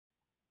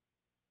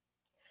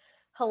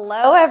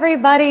Hello,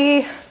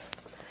 everybody.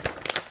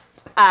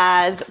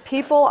 As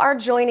people are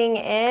joining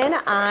in,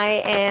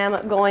 I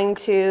am going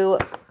to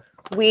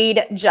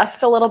weed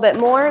just a little bit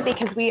more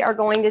because we are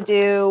going to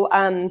do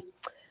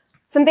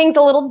some things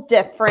a little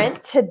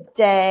different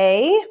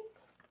today.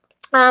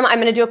 I'm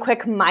going to do a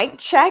quick mic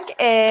check.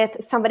 If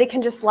somebody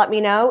can just let me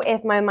know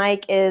if my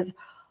mic is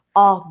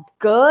all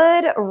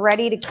good,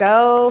 ready to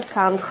go,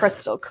 sound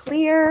crystal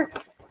clear.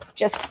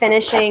 Just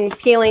finishing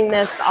peeling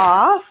this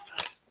off.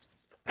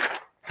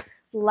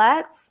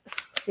 Let's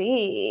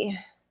see.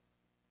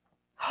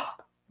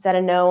 Is that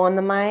a no on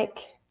the mic?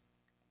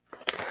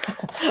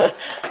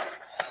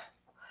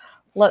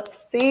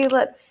 Let's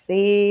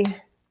see.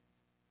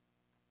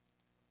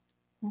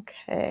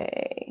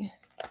 Okay.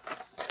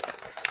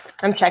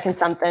 I'm checking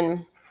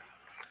something.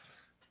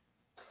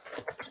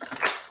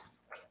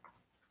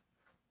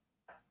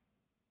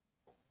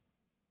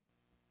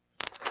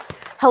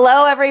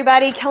 Hello,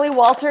 everybody. Kelly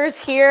Walters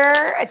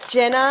here.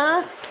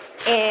 Jenna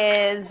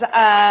is...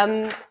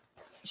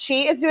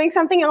 she is doing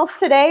something else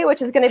today, which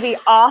is going to be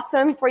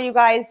awesome for you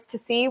guys to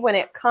see when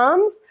it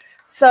comes.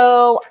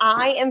 So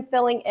I am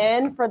filling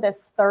in for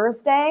this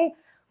Thursday.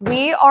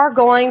 We are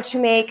going to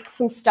make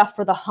some stuff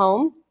for the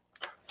home.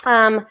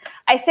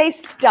 I say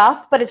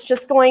stuff, but it's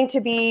just going to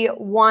be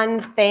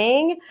one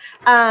thing.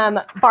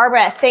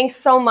 Barbara, thanks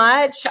so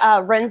much.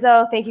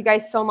 Renzo, thank you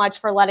guys so much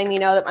for letting me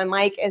know that my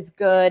mic is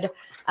good.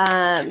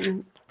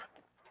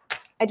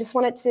 I just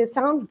want it to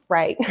sound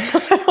right.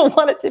 I don't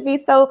want it to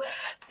be so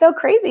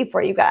crazy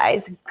for you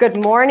guys. Good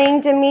morning,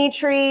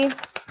 Dimitri.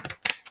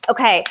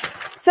 Okay,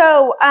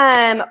 so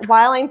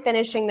while I'm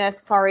finishing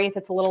this, sorry if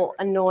it's a little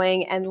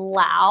annoying and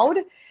loud.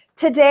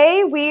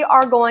 Today we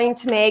are going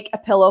to make a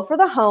pillow for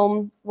the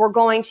home. We're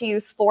going to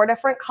use 4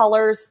 different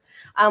colors.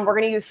 We're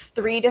going to use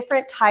 3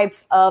 different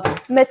types of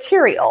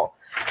material.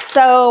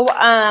 So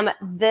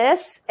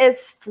this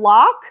is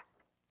flock.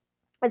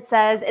 It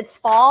says it's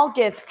fall,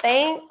 give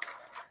thanks.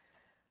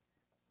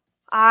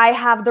 I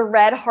have the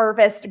Red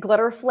Harvest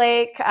Glitter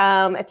Flake.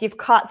 If you've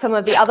caught some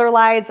of the other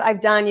lives I've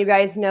done, you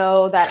guys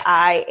know that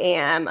I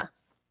am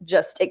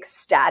just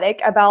ecstatic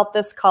about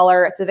this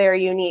color. It's a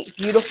very unique,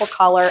 beautiful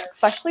color,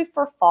 especially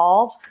for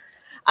fall.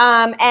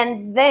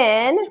 And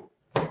then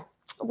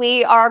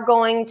we are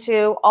going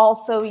to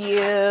also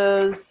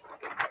use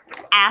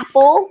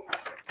Apple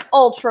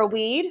Ultra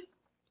Weed.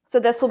 So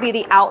this will be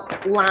the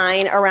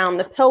outline around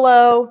the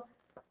pillow.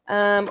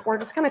 We're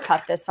just going to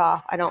cut this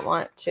off. I don't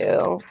want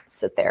to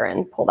sit there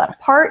and pull that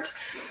apart.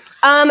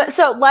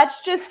 So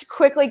let's just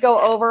quickly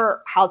go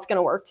over how it's going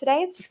to work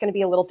today. It's just going to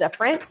be a little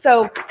different.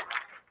 So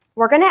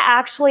we're going to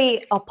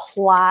actually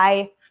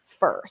apply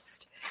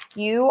first.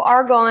 You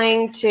are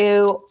going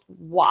to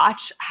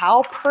watch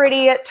how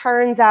pretty it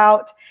turns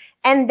out.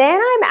 And then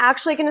I'm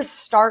actually going to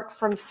start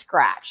from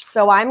scratch.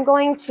 So I'm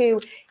going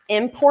to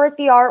import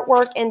the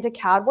artwork into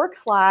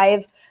CADWorks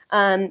Live.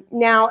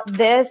 Now,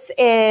 this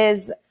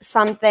is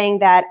something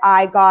that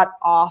I got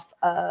off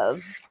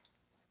of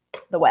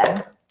the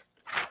web.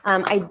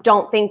 I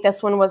don't think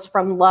this one was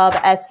from Love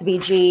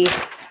SVG.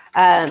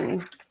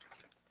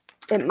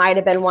 It might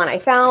have been one I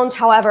found.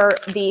 However,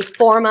 the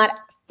format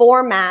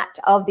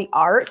of the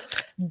art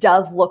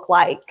does look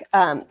like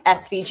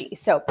SVG.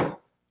 So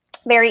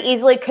very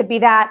easily could be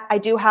that. I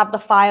do have the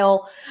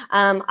file.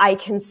 I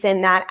can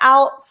send that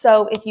out.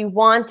 So if you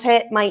want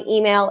it, my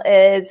email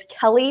is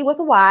Kelly with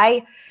a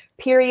Y.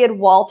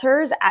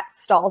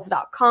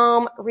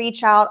 Walters@stahls.com.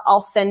 Reach out.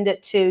 I'll send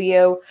it to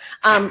you.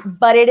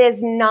 But it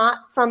is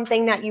not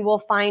something that you will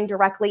find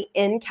directly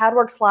in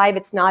CADWorks Live.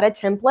 It's not a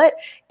template.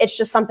 It's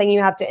just something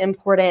you have to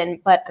import in,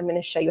 but I'm going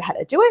to show you how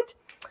to do it.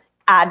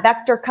 Add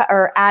vector cut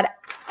or add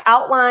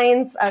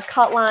outlines,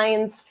 cut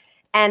lines,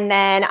 and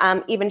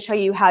then even show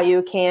you how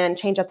you can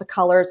change up the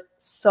colors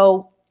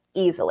so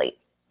easily.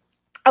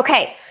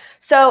 Okay,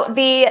 so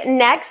the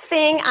next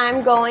thing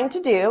I'm going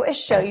to do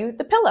is show you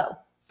the pillow.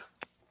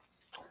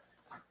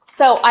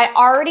 So I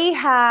already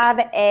have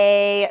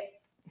a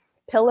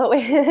pillow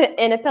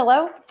in a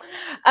pillow.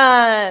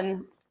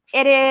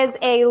 It is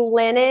a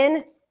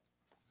linen.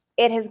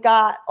 It has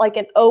got like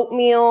an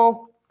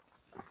oatmeal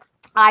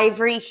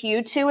ivory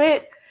hue to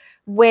it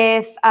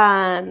with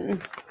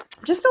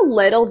just a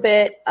little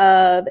bit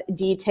of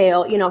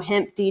detail, you know,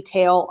 hemp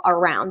detail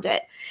around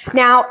it.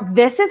 Now,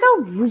 this is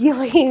a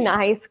really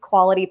nice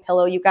quality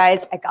pillow, you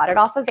guys. I got it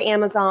off of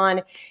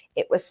Amazon.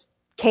 It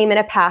came in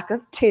a pack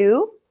of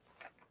 2.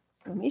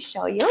 Let me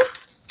show you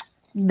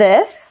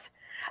this.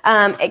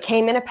 It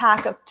came in a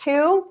pack of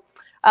 2.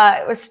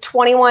 It was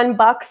 21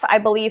 bucks, I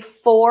believe,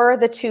 for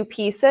the 2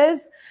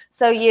 pieces.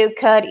 So you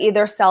could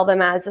either sell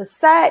them as a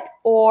set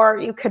or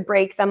you could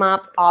break them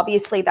up.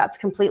 Obviously, that's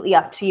completely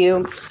up to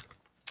you.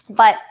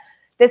 But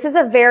this is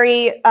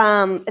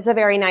it's a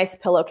very nice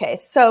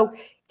pillowcase. So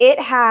it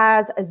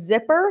has a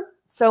zipper.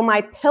 So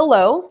my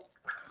pillow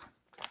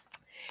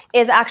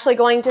is actually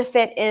going to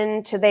fit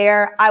into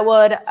there. I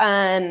would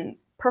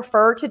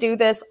prefer to do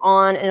this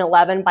on an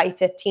 11 by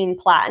 15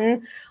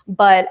 platen,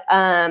 but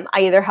I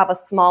either have a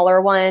smaller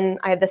one,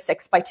 I have the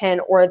 6 by 10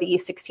 or the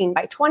 16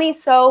 by 20.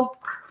 So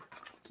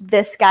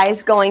this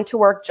guy's going to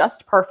work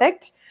just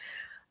perfect.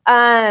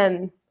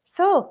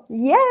 So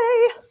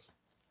yay.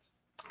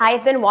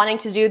 I've been wanting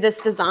to do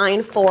this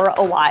design for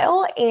a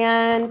while,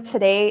 and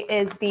today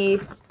is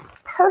the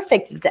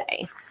perfect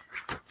day.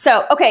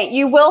 So, okay,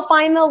 you will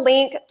find the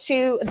link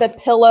to the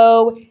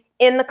pillow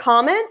in the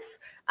comments,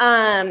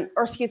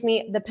 or excuse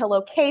me, the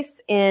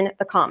pillowcase in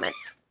the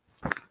comments.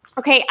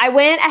 Okay, I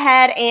went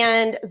ahead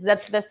and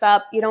zipped this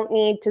up. You don't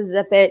need to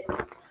zip it,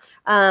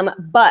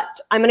 but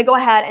I'm gonna go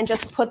ahead and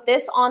just put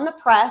this on the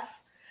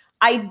press.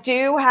 I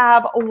do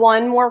have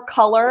one more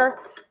color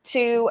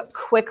to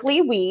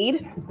quickly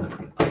weed.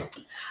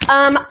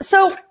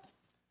 So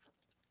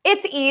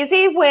it's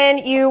easy when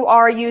you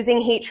are using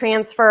heat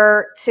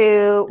transfer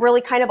to really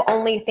kind of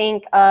only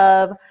think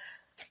of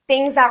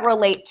things that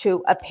relate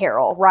to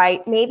apparel,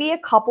 right? Maybe a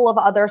couple of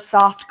other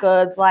soft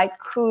goods like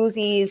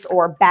koozies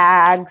or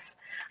bags.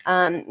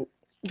 You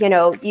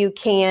know, you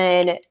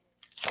can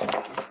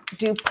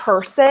do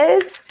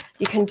purses,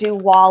 you can do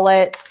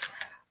wallets,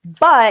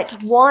 but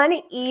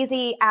one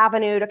easy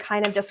avenue to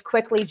kind of just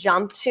quickly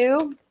jump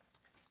to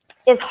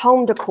is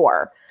home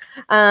decor.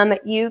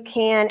 You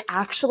can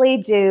actually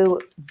do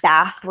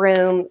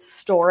bathroom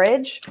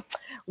storage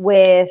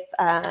with,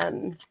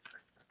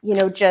 you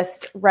know,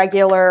 just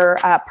regular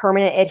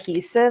permanent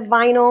adhesive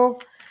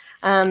vinyl.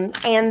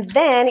 And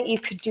then you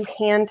could do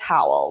hand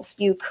towels.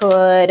 You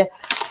could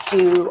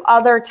do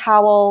other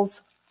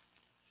towels.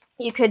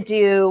 You could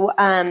do,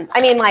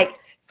 I mean, like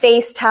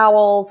face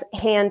towels,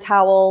 hand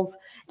towels,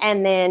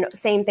 and then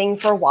same thing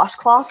for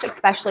washcloths,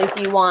 especially if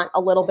you want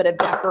a little bit of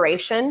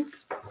decoration.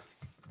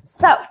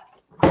 So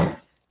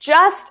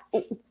just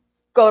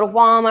go to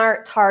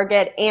Walmart,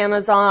 Target,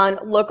 Amazon,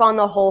 look on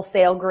the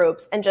wholesale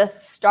groups, and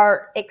just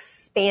start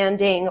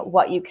expanding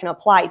what you can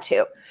apply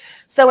to.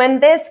 So in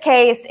this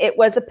case, it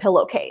was a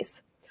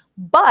pillowcase.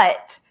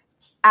 But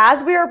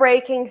as we are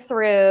breaking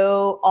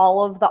through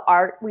all of the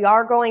art, we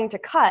are going to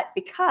cut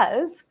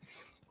because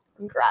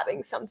I'm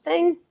grabbing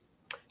something.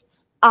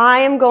 I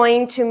am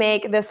going to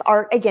make this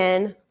art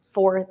again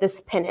for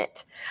this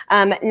pennant.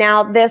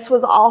 Now, this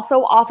was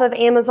also off of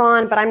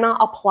Amazon, but I'm not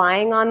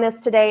applying on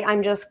this today.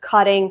 I'm just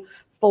cutting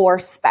for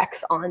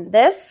specs on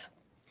this.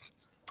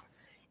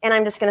 And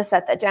I'm just going to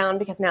set that down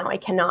because now I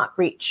cannot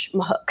reach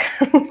my hook.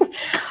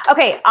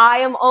 Okay, I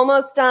am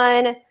almost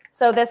done.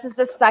 So this is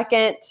the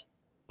second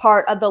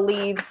part of the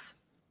leaves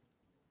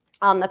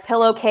on the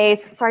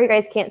pillowcase. Sorry you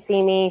guys can't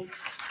see me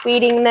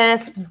weeding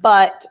this,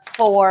 but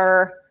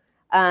for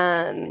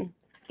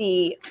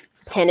the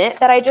pennant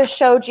that I just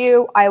showed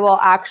you, I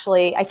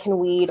can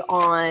weed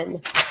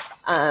on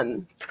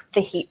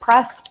the heat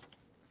press.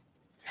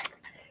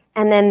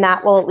 And then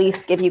that will at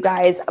least give you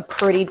guys a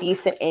pretty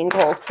decent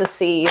angle to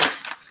see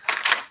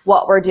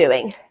what we're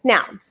doing.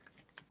 Now,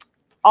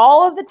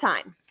 all of the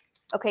time,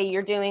 okay,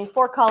 you're doing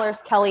 4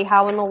 colors. Kelly,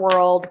 how in the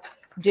world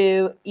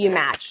do you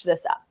match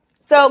this up?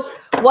 So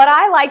what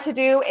I like to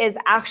do is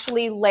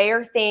actually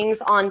layer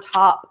things on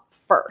top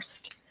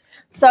first.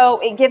 So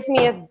it gives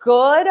me a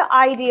good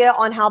idea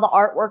on how the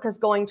artwork is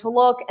going to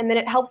look, and then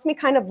it helps me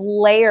kind of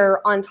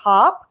layer on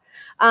top,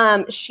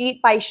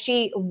 sheet by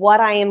sheet, what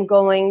I am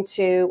going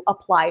to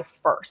apply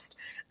first.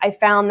 I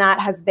found that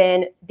has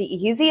been the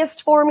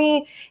easiest for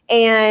me,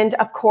 and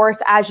of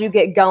course, as you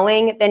get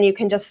going, then you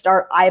can just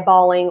start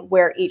eyeballing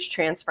where each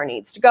transfer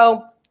needs to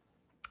go,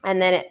 and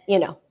then it, you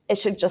know, it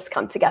should just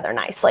come together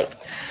nicely.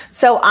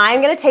 So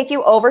I'm going to take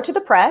you over to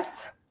the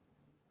press.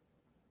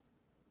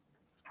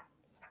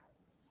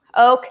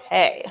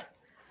 Okay,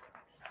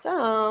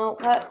 so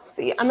let's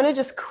see. I'm going to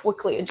just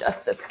quickly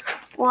adjust this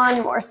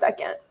one more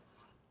second.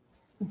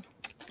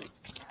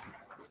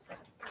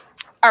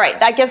 All right,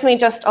 that gives me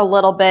just a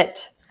little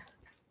bit.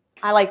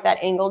 I like that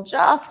angle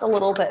just a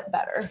little bit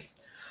better.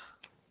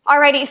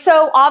 Alrighty,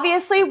 so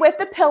obviously with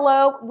the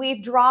pillow,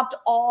 we've dropped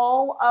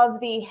all of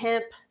the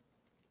hemp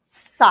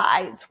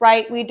sides,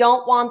 right? We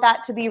don't want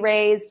that to be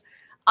raised.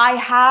 I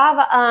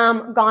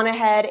have gone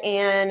ahead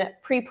and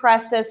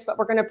pre-pressed this, but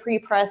we're going to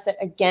pre-press it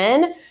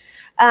again.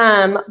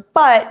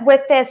 But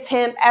with this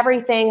hemp,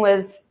 everything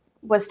was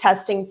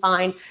testing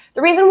fine.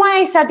 The reason why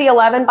I said the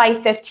 11 by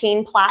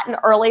 15 platen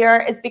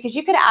earlier is because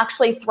you could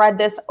actually thread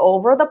this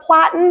over the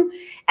platen,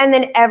 and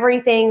then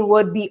everything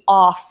would be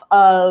off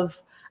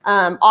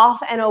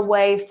and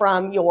away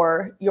from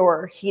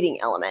your heating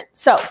element.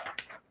 So,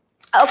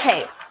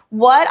 okay,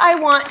 what I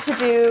want to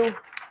do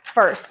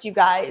first, you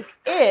guys,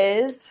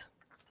 is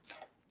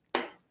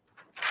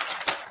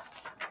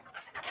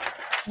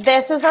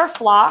this is our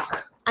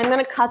flock. I'm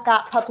going to cut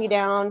that puppy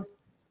down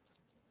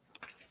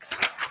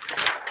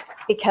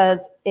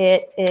because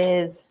it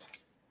is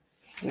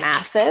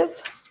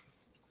massive.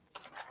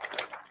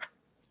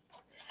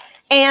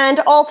 And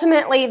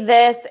ultimately,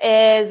 this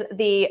is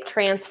the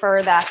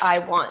transfer that I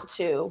want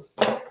to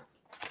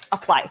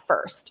apply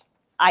first,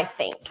 I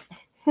think.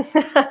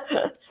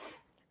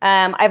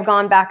 I've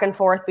gone back and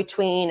forth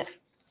between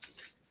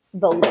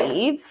the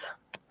leaves.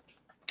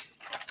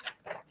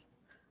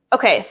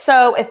 Okay,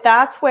 so if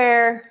that's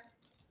where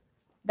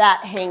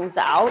that hangs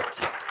out,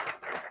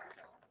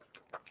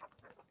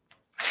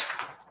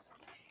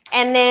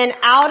 And then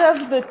out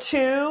of the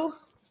two,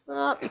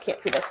 oh, you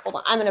can't see this. Hold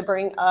on. I'm going to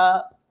bring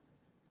up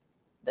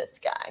this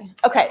guy.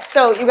 Okay,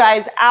 so you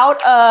guys,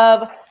 out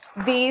of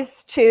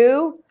these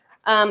two,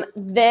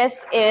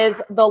 this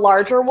is the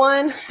larger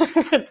one.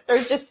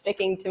 They're just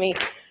sticking to me.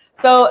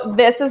 So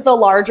this is the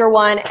larger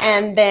one,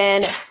 and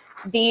then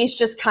these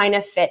just kind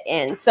of fit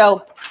in.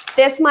 So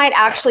this might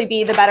actually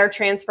be the better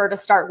transfer to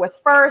start with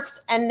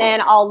first, and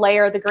then I'll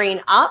layer the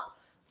green up.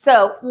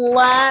 So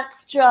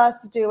let's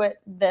just do it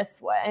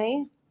this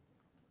way.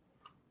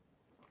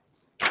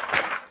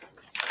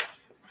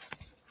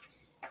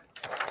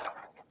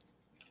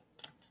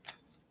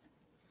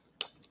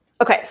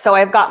 Okay, so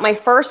I've got my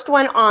first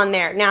one on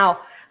there. Now,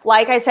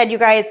 like I said, you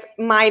guys,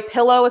 my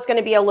pillow is going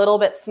to be a little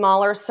bit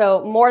smaller.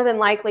 So more than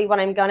likely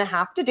what I'm going to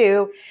have to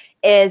do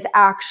is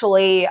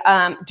actually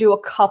do a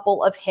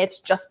couple of hits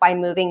just by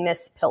moving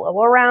this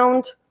pillow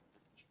around.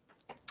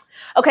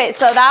 Okay,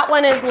 so that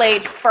one is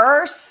laid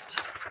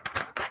first.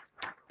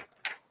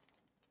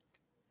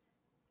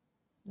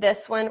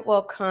 This one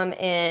will come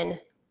in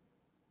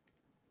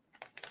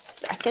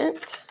second.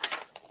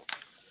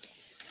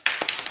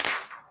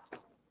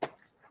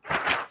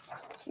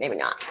 Maybe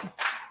not.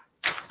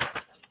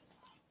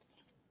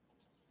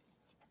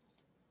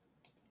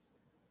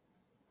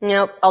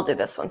 Nope, I'll do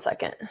this one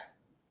second.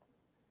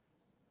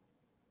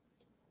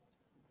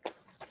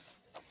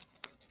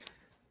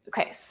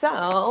 Okay,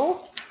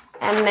 so,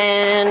 and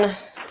then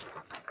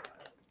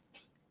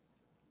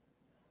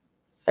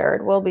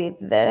third will be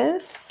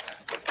this.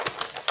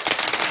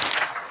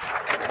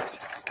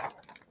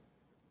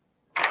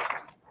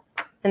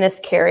 And this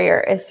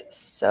carrier is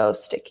so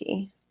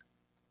sticky.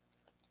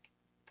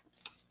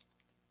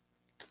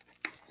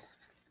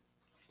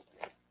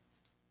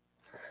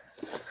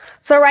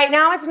 So right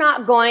now it's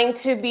not going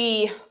to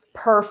be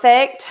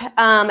perfect,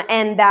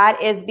 and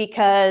that is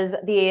because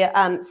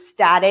the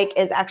static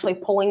is actually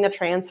pulling the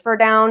transfer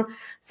down.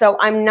 So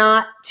I'm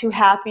not too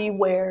happy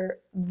where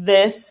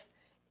this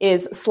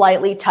is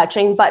slightly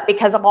touching, but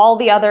because of all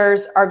the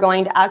others are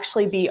going to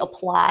actually be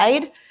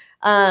applied,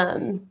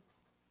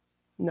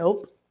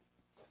 nope.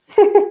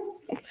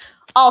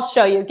 I'll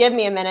show you. Give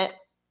me a minute.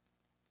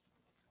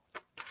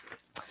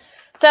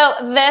 So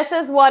this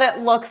is what it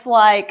looks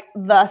like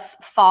thus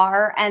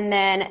far. And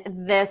then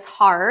this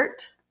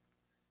heart,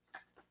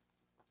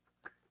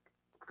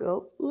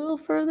 go a little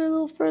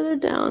further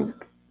down,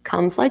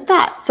 comes like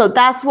that. So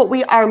that's what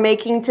we are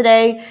making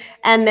today.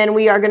 And then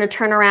we are going to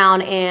turn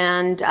around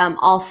and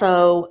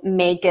also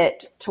make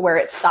it to where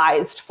it's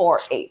sized for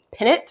a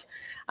pennant.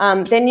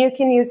 Then you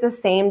can use the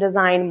same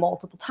design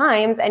multiple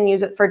times and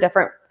use it for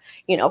different,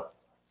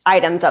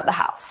 items of the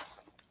house.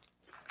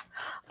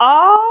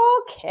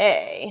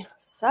 Okay,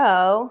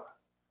 so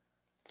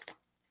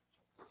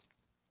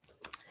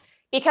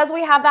because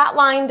we have that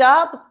lined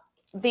up,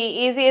 the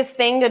easiest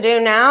thing to do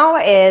now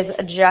is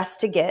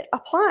just to get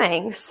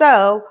applying.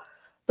 So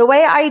the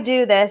way I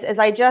do this is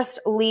I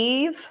just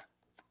leave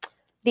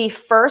the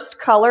first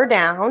color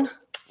down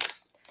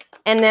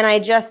and then I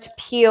just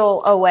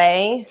peel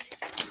away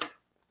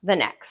the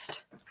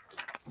next.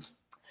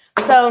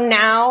 So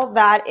now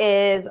that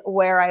is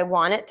where I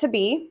want it to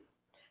be.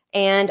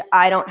 And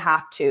I don't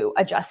have to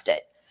adjust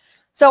it.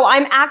 So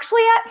I'm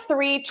actually at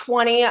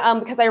 320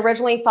 because I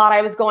originally thought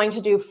I was going to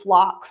do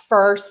flock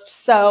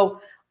first. So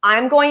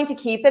I'm going to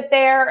keep it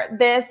there.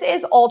 This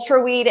is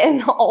Ultra Weed,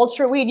 and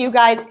Ultra Weed, you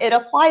guys, it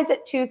applies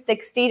at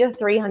 260 to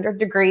 300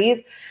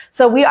 degrees.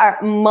 So we are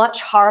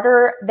much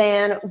harder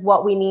than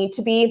what we need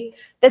to be.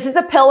 This is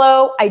a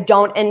pillow. I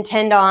don't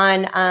intend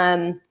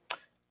on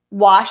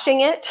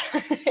washing it.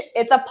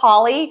 It's a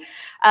poly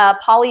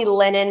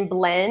linen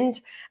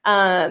blend.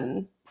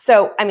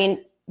 So, I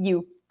mean,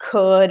 you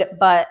could,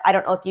 but I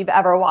don't know if you've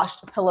ever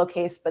washed a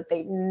pillowcase, but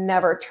they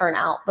never turn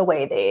out the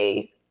way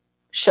they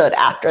should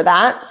after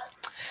that.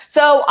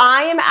 So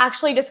I am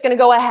actually just going to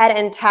go ahead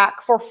and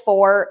tack for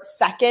 4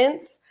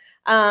 seconds.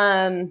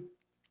 And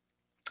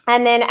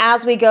then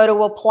as we go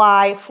to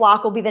apply,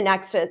 flock will be the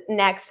next,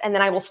 and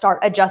then I will start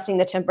adjusting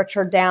the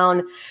temperature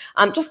down.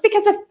 Just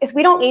because if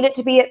we don't need it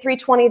to be at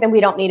 320, then we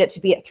don't need it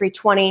to be at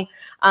 320.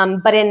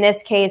 But in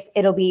this case,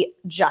 it'll be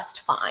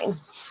just fine.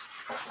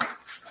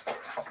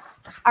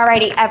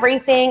 Alrighty,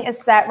 everything is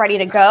set, ready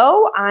to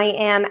go. I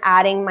am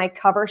adding my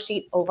cover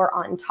sheet over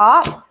on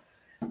top.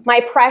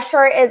 My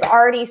pressure is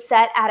already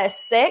set at a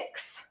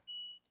 6.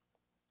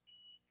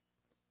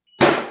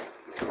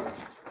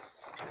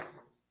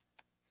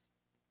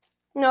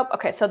 Nope,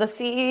 okay, so let's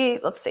see,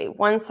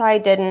 one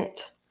side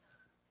didn't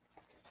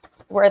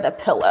wear the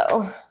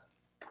pillow.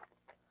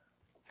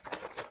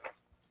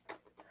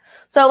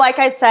 So like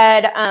I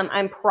said,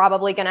 I'm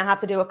probably gonna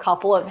have to do a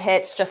couple of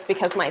hits just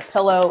because my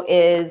pillow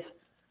is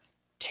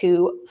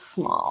too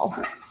small.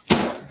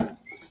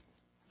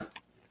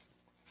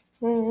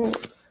 I'm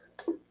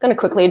gonna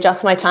quickly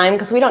adjust my time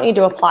because we don't need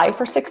to apply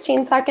for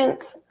 16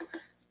 seconds.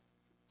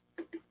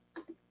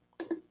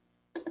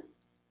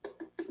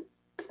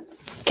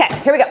 Okay,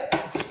 here we go.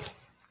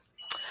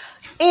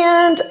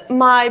 And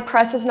my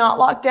press is not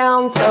locked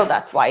down, so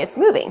that's why it's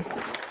moving.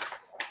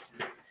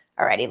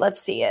 Alrighty,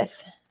 let's see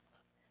if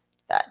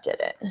that did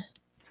it.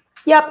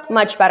 Yep,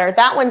 much better.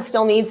 That one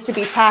still needs to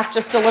be tacked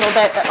just a little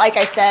bit, but like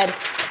I said,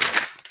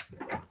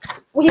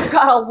 we've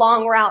got a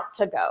long route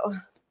to go.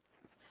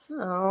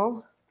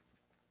 So,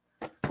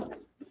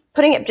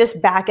 putting it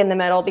just back in the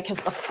middle because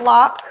the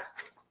flock.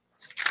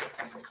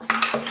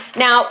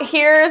 Now,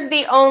 here's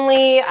the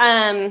only,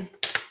 I'm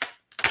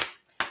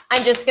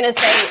just going to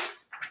say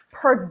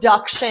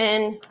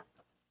production.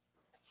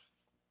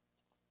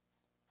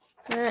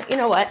 You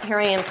know what? Here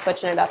I am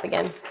switching it up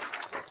again.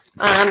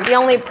 The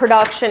only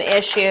production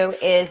issue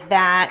is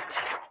that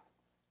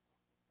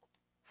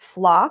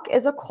flock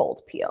is a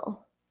cold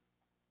peel.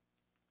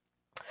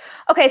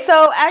 Okay,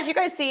 so as you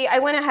guys see, I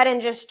went ahead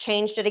and just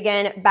changed it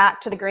again back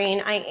to the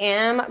green. I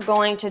am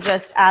going to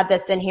just add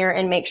this in here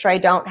and make sure I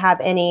don't have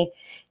any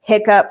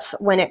hiccups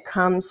when it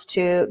comes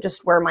to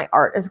just where my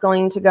art is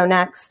going to go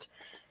next.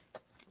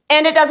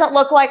 And it doesn't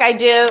look like I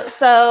do,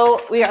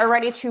 so we are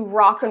ready to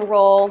rock and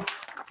roll.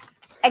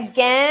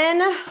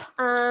 Again,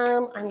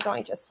 I'm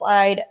going to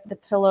slide the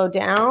pillow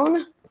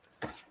down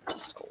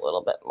just a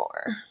little bit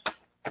more.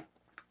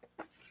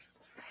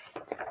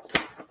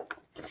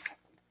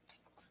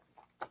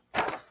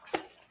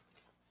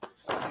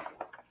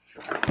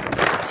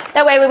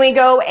 That way when we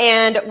go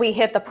and we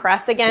hit the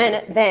press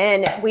again,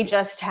 then we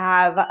just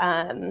have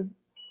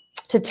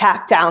to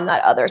tack down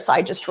that other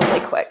side just really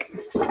quick.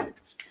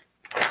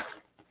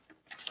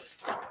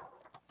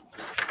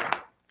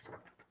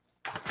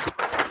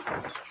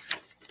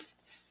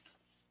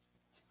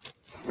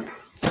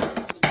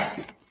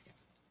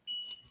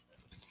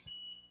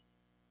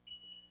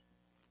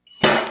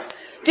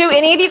 Do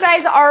any of you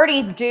guys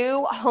already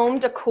do home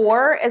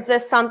decor? Is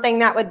this something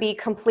that would be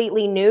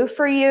completely new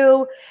for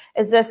you?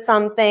 Is this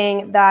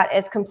something that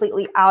is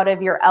completely out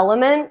of your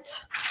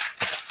element?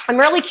 I'm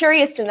really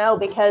curious to know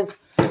because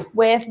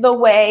with the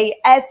way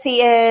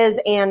Etsy is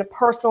and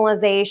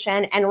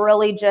personalization and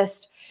really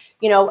just,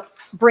 you know,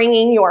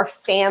 bringing your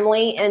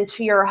family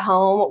into your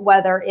home,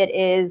 whether it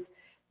is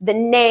the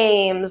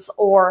names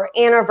or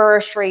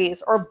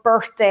anniversaries or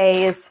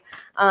birthdays,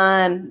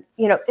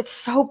 you know, it's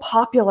so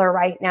popular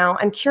right now.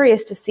 I'm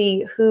curious to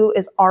see who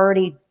is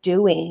already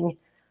doing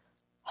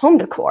home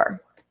decor.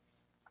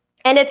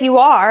 And if you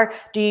are,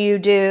 do you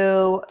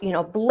do, you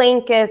know,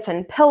 blankets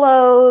and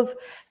pillows?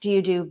 Do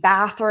you do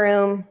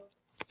bathroom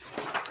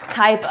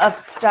type of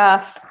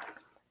stuff?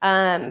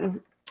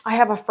 I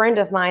have a friend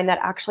of mine that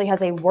actually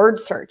has a word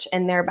search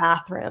in their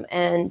bathroom,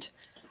 and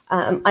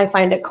I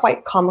find it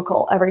quite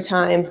comical every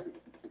time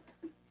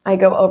I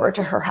go over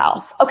to her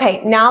house.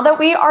 Okay, now that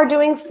we are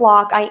doing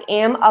flock, I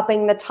am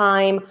upping the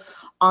time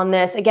on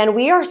this. Again,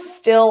 we are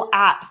still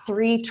at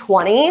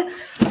 320,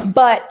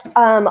 but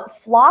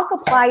flock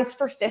applies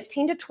for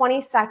 15 to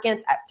 20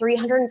 seconds at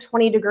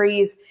 320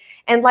 degrees.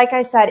 And like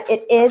I said,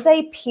 it is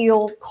a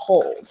peel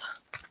cold.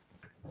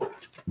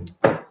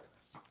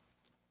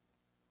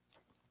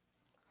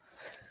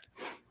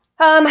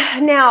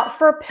 Now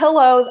for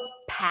pillows,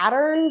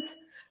 patterns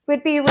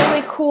would be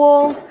really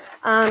cool.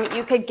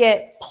 You could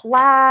get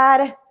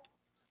plaid.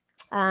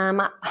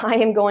 I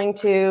am going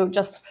to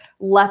just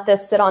let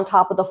this sit on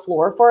top of the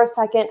floor for a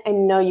second. I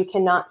know you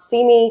cannot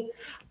see me.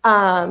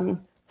 Well,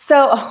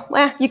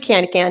 you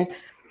can again.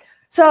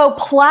 So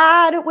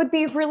plaid would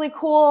be really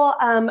cool.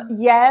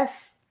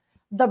 Yes,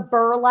 the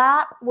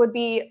burlap would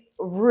be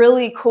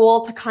really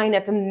cool to kind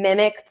of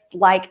mimic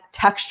like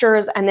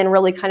textures and then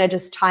really kind of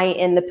just tie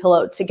in the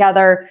pillow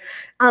together.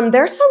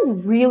 There's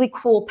some really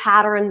cool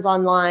patterns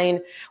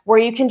online where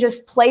you can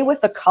just play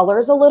with the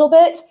colors a little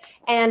bit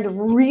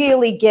and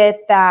really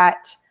get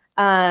that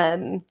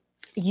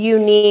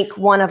unique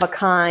one of a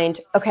kind.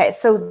 Okay,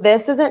 so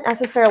this isn't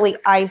necessarily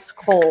ice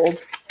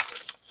cold,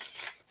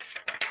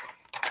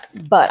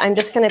 but I'm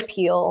just going to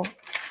peel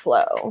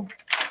slow.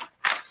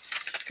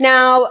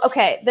 Now,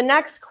 okay, the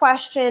next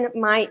question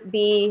might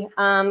be,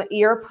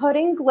 you're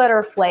putting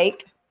glitter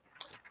flake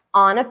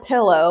on a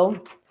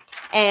pillow,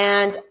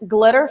 and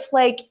glitter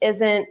flake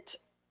isn't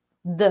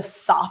the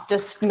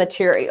softest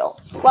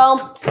material.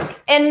 Well,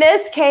 in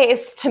this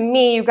case, to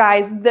me, you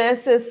guys,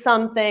 this is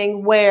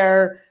something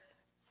where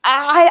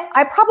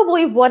I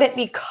probably wouldn't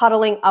be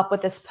cuddling up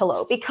with this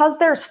pillow because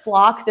there's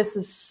flock. This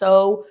is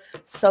so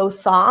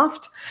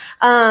soft.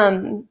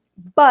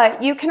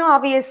 But you can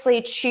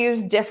obviously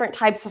choose different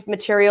types of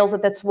materials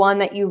if it's one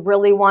that you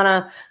really want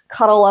to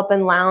cuddle up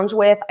and lounge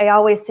with. I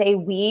always say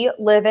we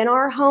live in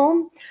our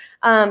home.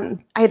 I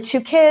have 2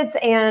 kids,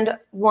 and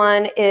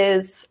one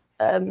is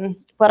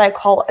what I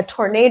call a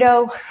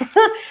tornado.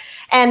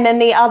 And then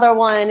the other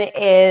one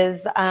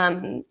is,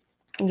 you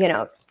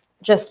know,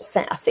 just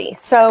sassy.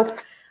 So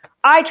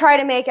I try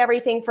to make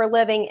everything for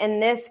living. In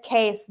this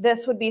case,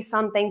 this would be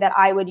something that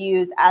I would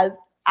use as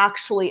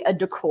actually a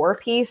decor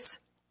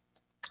piece.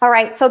 All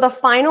right, so the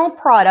final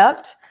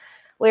product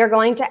we are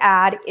going to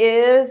add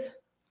is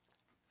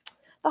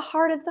the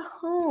heart of the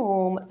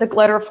home, the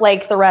glitter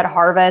flake, the red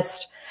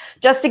harvest,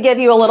 just to give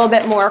you a little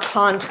bit more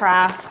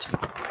contrast.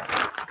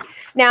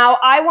 Now,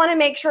 I want to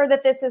make sure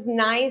that this is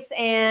nice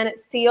and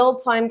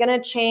sealed, so I'm going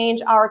to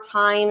change our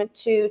time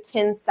to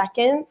 10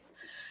 seconds.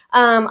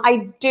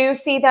 I do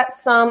see that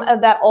some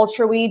of that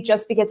ultra weed,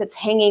 just because it's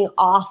hanging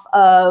off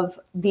of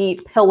the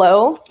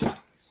pillow,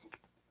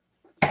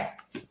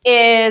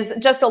 is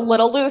just a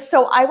little loose.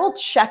 So I will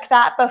check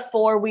that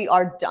before we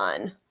are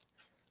done.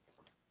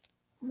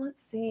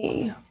 Let's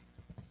see.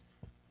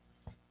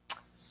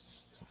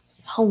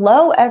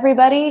 Hello,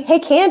 everybody. Hey,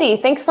 Candy,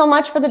 thanks so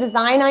much for the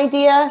design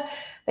idea,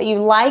 that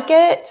you like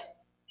it.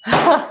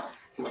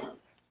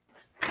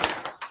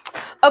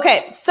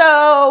 Okay,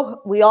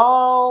 so we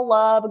all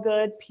love a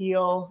good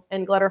peel,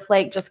 and glitter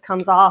flake just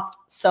comes off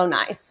so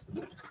nice.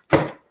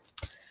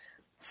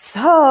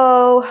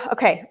 So,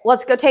 okay,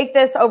 let's go take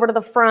this over to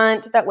the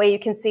front. That way you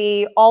can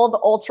see all of the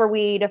ultra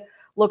weed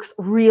looks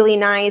really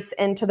nice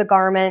into the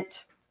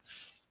garment,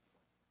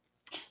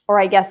 or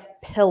I guess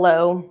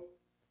pillow.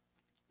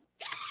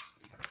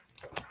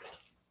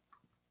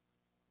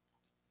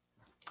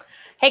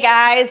 Hey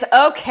guys,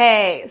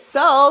 okay,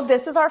 so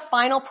this is our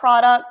final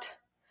product.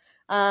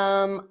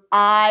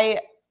 I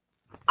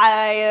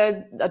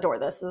adore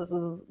this. This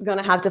is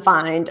gonna have to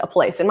find a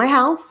place in my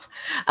house.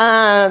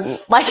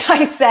 Like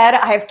I said,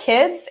 I have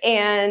kids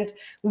and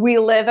we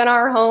live in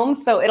our home,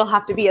 so it'll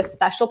have to be a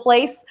special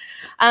place.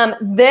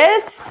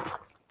 This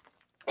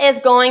is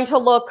going to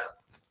look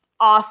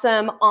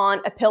awesome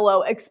on a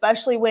pillow,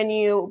 especially when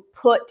you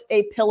put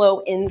a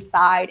pillow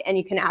inside and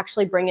you can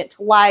actually bring it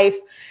to life.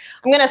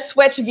 I'm gonna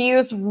switch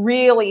views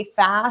really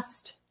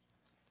fast.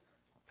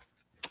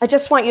 I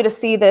just want you to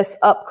see this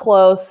up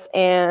close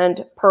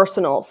and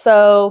personal.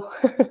 So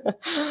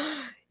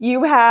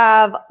you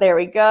have, there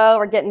we go,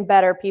 we're getting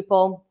better,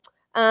 people.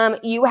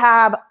 You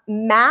have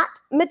matte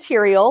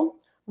material,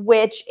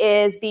 which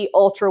is the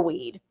ultra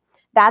weed.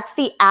 That's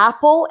the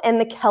apple and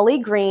the Kelly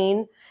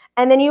green.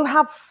 And then you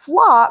have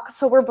flock,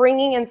 so we're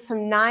bringing in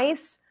some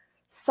nice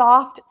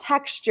soft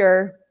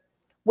texture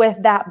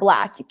with that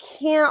black. You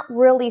can't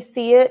really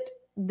see it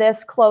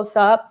this close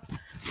up,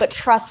 but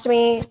trust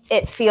me,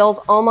 it feels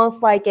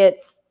almost like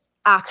it's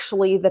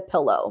actually the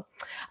pillow.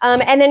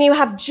 And then you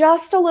have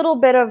just a little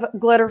bit of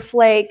glitter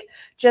flake,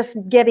 just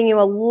giving you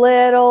a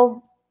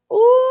little,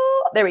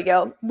 ooh, there we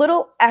go,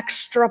 little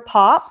extra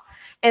pop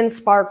and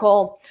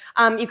sparkle.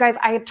 You guys,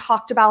 I have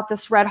talked about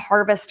this Red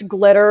Harvest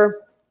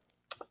glitter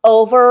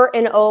over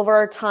and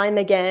over time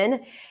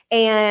again,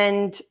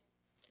 and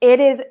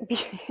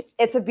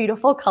it's a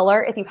beautiful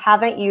color. If you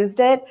haven't used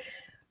it,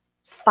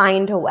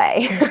 find a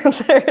way.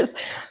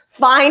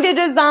 Find a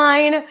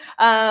design.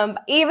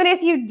 Even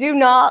if you do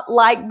not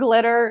like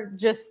glitter,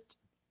 just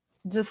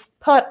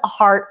put a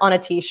heart on a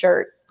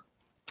t-shirt.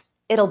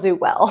 It'll do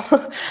well.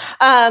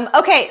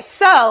 Okay,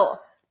 so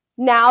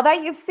now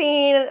that you've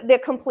seen the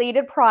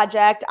completed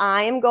project,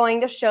 I am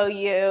going to show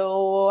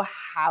you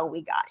how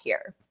we got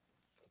here.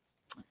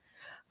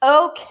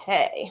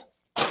 Okay.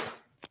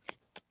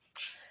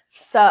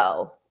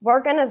 So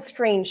we're gonna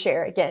screen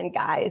share again,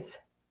 guys.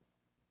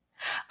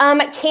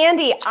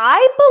 Candy,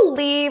 I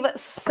believe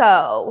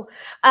so.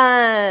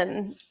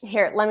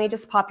 Here, let me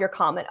just pop your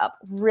comment up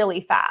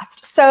really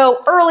fast.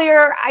 So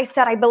earlier I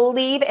said, I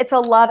believe it's a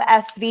Love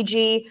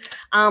SVG.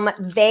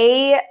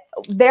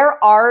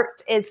 Their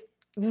art is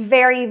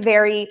very,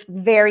 very,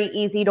 very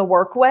easy to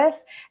work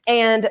with.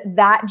 And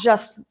that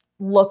just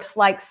looks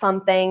like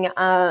something,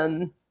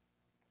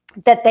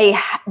 that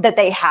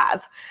they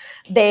have.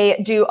 They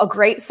do a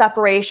great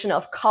separation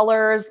of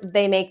colors.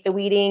 They make the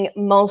weeding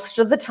most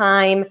of the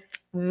time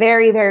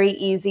very, very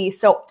easy.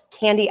 So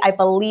Candy, I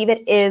believe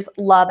it is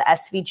Love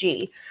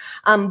SVG.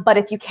 But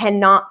if you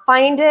cannot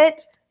find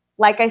it,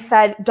 like I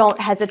said, don't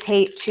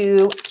hesitate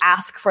to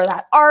ask for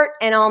that art,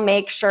 and I'll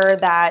make sure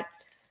that,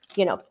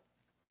 you know,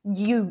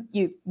 you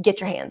get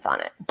your hands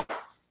on it.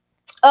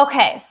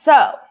 Okay,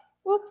 so,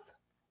 whoops,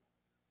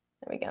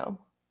 there we go.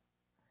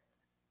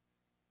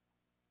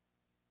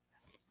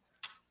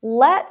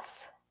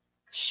 Let's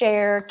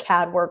share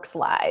CADWorks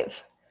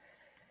Live.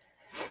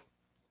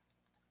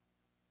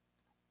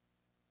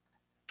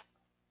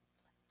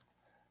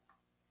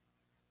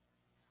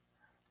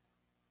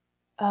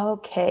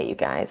 Okay, you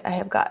guys, I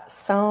have got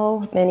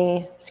so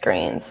many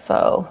screens,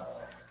 so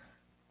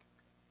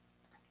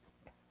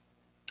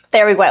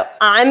there we go.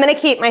 I'm gonna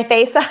keep my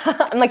face up.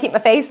 I'm gonna keep my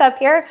face up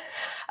here.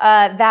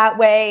 That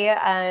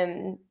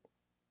way,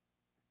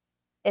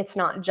 it's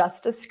not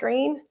just a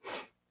screen.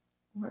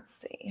 Let's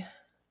see.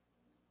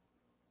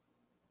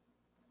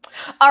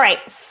 All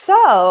right,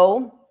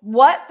 so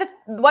what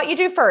you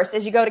do first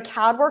is you go to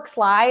CADWorks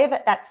Live.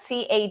 That's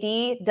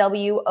CADWORX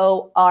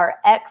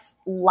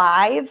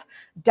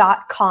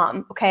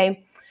live.com.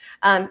 Okay,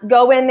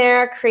 go in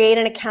there, create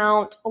an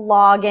account,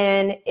 log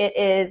in. It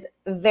is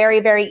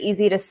very, very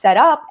easy to set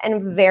up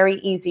and very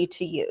easy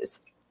to use.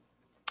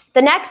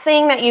 The next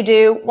thing that you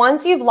do,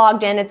 once you've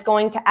logged in, it's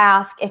going to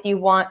ask if you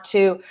want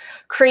to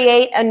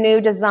create a new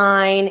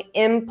design,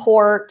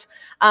 import.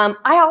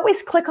 I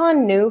always click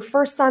on new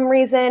for some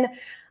reason.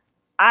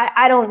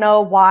 I don't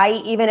know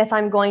why, even if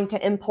I'm going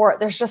to import,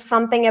 there's just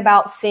something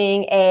about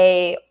seeing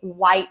a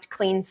white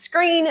clean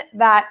screen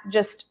that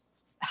just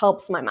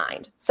helps my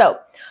mind. So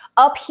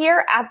up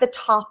here at the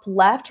top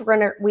left,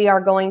 we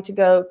are going to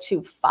go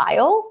to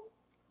File,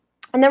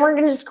 and then we're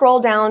going to scroll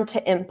down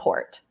to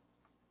Import.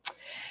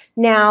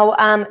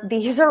 Now,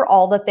 these are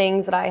all the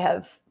things that I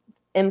have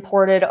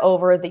imported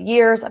over the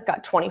years. I've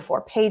got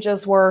 24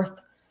 pages worth.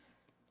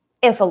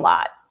 It's a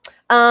lot.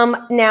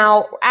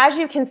 Now, as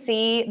you can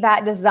see,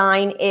 that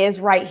design is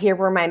right here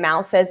where my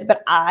mouse is,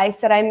 but I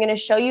said I'm going to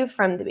show you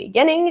from the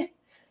beginning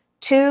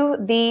to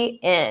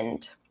the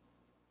end.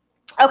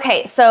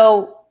 Okay,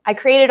 so I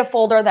created a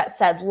folder that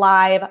said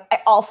live.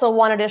 I also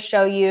wanted to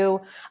show you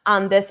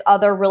this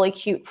other really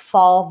cute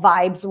fall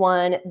vibes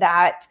one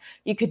that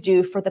you could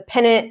do for the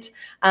pennant.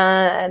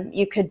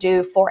 You could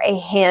do for a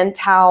hand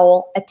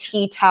towel, a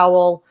tea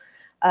towel.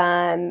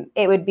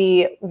 It would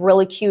be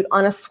really cute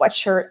on a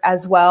sweatshirt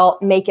as well.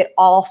 Make it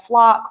all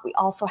flock. We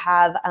also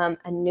have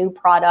a new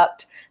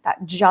product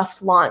that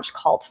just launched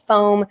called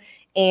Foam,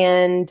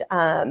 and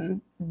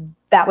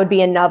that would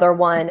be another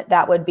one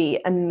that would be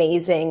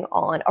amazing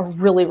on a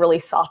really, really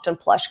soft and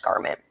plush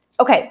garment.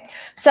 Okay,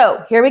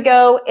 so here we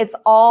go. It's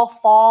all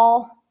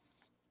fall,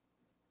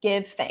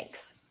 give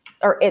thanks.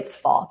 Or it's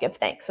fall, give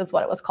thanks is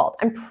what it was called.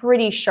 I'm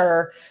pretty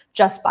sure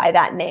just by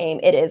that name,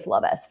 it is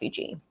Love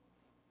SVG.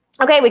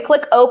 Okay, we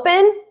click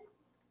open.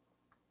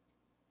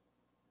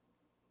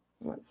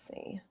 Let's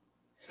see.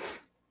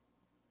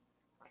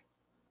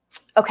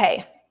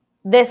 Okay,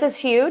 this is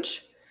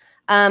huge.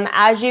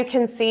 As you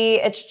can see,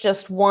 it's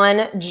just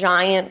one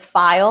giant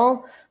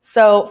file.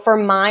 So for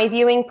my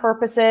viewing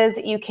purposes,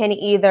 you can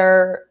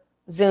either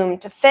zoom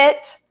to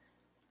fit.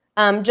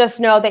 Just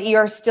know that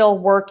you're still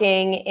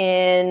working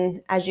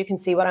in, as you can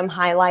see, what I'm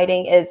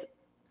highlighting is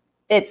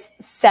it's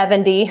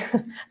 70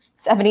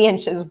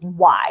 inches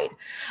wide.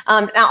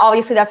 Now,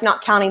 obviously, that's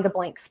not counting the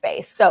blank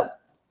space.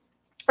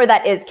 Or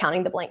that is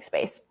counting the blank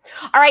space.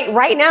 All right,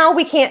 right now,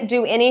 we can't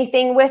do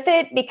anything with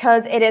it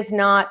because it's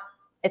not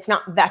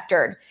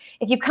vectored.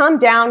 If you come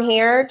down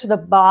here to the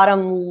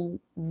bottom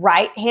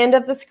right hand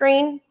of the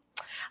screen,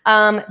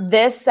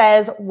 this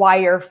says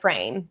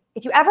wireframe.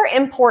 If you ever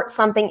import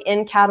something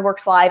in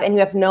CADWorks Live and you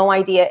have no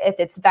idea if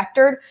it's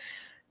vectored,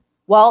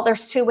 well,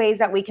 there's two ways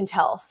that we can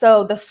tell.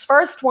 So this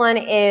first one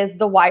is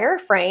the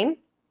wireframe.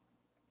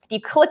 If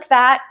you click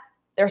that,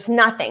 there's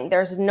nothing.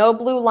 There's no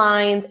blue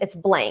lines. It's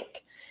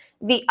blank.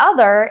 The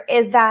other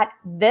is that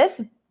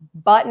this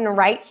button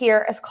right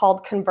here is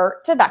called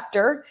Convert to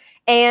Vector,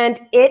 and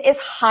it is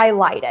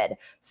highlighted.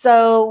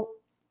 So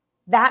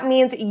that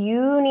means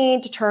you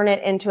need to turn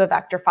it into a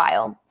vector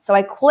file. So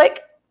I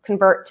click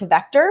Convert to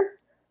Vector.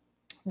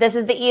 This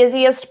is the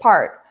easiest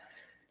part.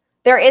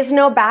 There is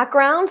no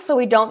background, so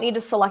we don't need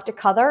to select a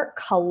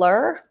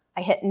color.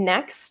 I hit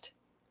Next.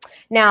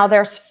 Now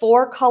there's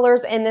 4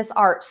 colors in this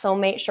art, so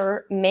make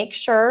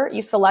sure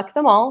you select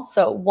them all.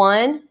 So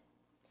one,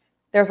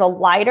 there's a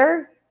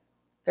lighter,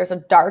 there's a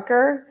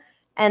darker,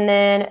 and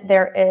then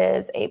there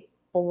is a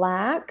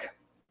black.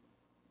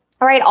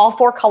 All right, all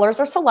 4 colors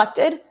are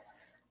selected.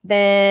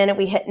 Then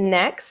we hit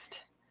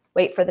Next,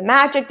 wait for the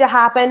magic to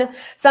happen.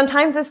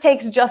 Sometimes this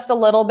takes just a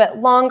little bit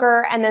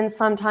longer, and then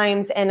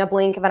sometimes in a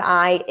blink of an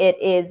eye, it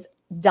is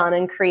done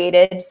and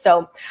created.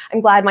 So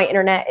I'm glad my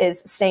internet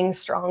is staying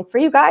strong for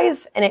you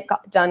guys, and it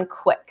got done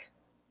quick.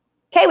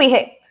 Okay, we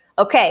hit,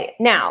 okay,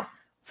 now,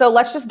 so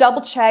let's just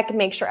double check and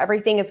make sure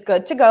everything is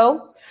good to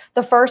go.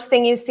 The first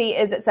thing you see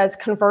is it says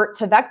Convert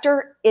to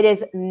Vector. It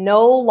is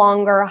no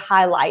longer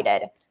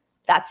highlighted.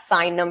 That's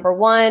sign number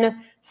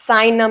 1.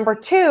 Sign number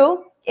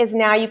 2 is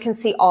now you can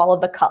see all of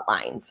the cut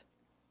lines.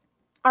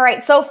 All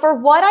right, so for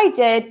what I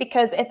did,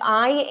 because if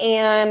I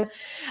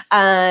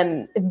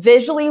am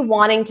visually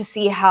wanting to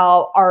see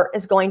how art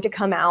is going to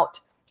come out,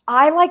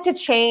 I like to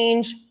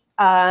change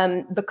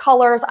the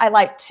colors. I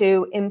like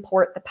to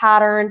import the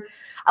pattern.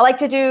 I like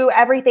to do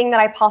everything that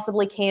I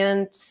possibly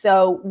can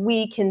so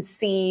we can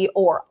see,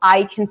 or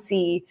I can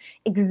see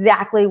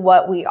exactly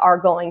what we are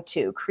going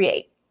to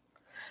create.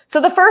 So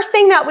the first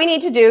thing that we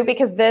need to do,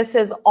 because this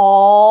is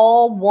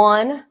all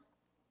one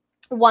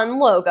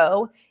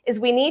logo, is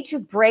we need to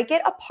break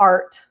it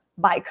apart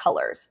by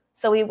colors.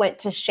 So we went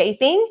to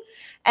shaping,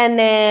 and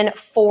then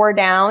 4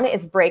 down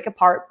is break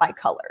apart by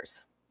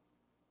colors.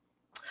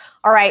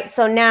 All right,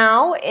 so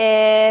now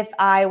if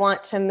I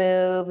want to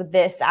move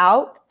this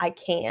out, I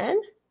can.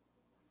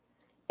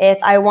 If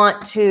I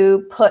want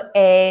to put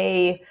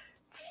a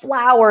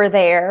flower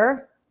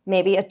there,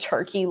 maybe a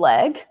turkey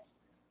leg,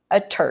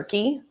 a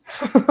turkey,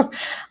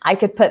 I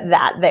could put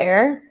that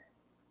there.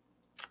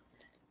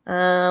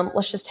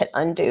 Let's just hit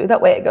undo.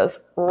 That way it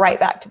goes right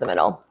back to the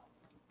middle.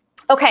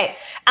 Okay,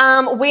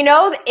 we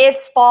know that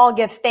it's fall,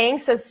 give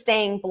thanks, is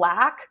staying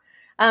black.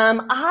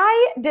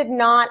 I did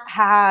not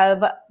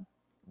have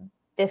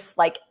this,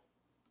 like,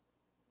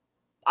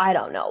 I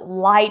don't know,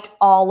 light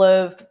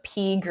olive,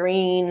 pea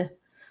green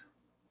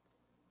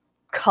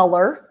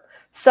color.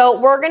 So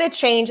we're going to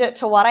change it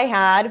to what I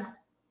had.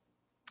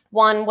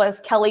 One was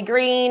Kelly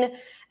green,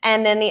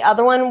 and then the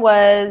other one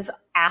was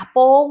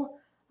apple.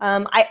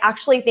 I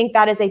actually think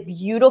that is a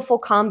beautiful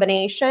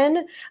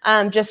combination.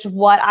 Just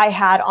what I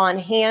had on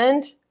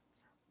hand,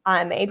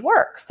 I made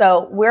work.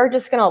 So we're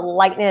just going to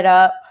lighten it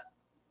up.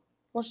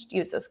 Let's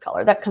use this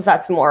color because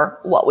that's more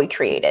what we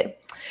created.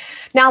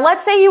 Now,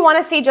 let's say you want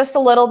to see just a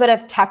little bit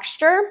of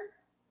texture.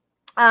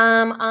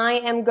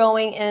 I am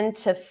going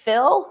into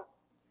fill.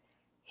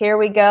 Here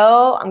we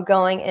go. I'm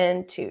going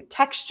into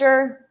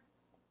texture.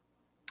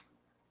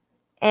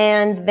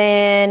 And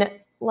then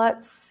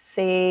let's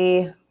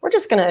see. We're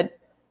just going to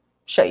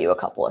show you a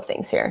couple of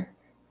things here.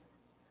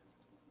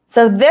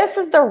 So this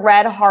is the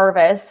red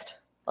harvest.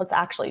 Let's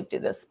actually do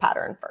this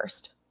pattern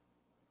first.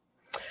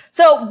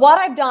 So what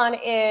I've done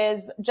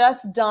is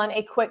just done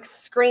a quick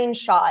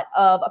screenshot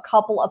of a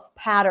couple of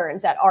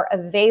patterns that are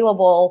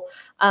available,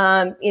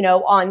 you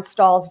know, on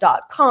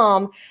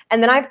Stahls.com.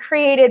 And then I've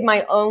created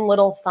my own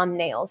little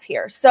thumbnails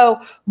here.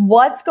 So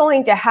what's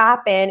going to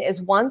happen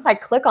is once I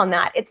click on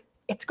that,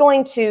 it's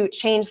going to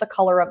change the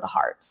color of the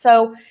heart.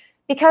 So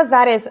because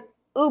that is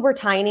uber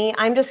tiny,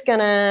 I'm just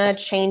gonna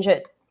change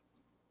it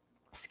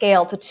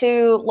scale to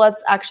 2.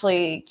 Let's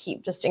actually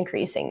keep just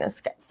increasing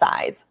this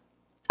size.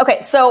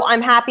 Okay, so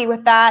I'm happy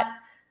with that.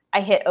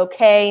 I hit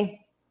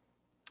OK.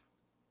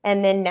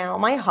 And then now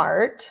my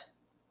heart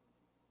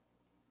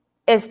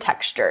is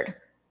textured.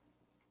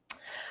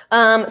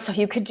 So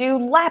you could do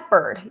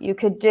leopard. You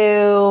could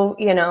do,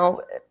 you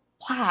know,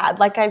 plaid.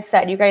 Like I've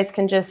said, you guys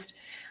can just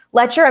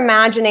let your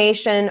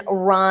imagination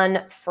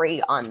run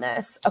free on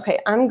this. Okay,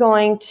 I'm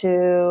going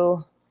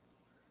to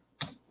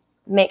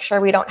make sure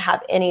we don't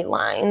have any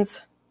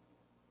lines.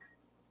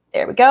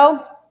 There we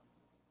go.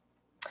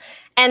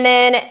 And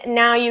then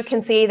now you can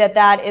see that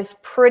that is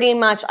pretty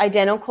much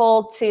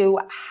identical to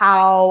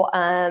how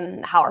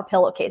our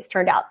pillowcase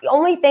turned out. The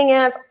only thing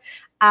is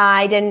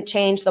I didn't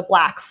change the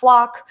black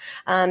flock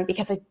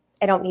because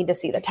I don't need to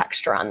see the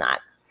texture on that.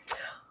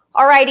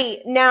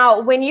 Alrighty, now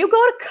when you go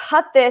to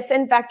cut this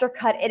in vector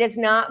cut, it is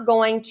not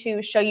going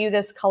to show you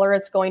this color.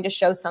 It's going to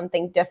show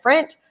something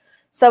different.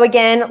 So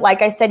again,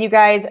 like I said, you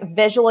guys,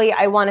 visually,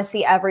 I want to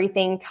see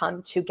everything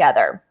come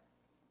together.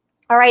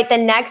 All right, the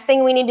next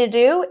thing we need to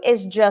do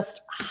is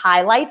just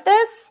highlight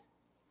this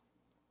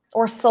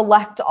or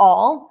select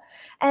all.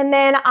 And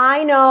then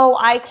I know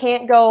I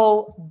can't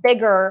go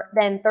bigger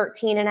than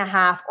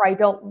 13.5, or I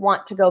don't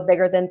want to go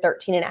bigger than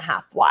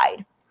 13.5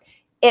 wide.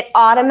 It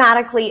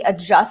automatically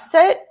adjusts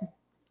it.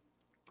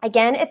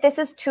 Again, if this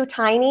is too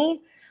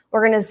tiny,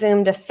 we're going to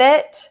zoom to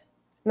fit.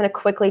 I'm going to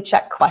quickly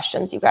check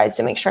questions, you guys,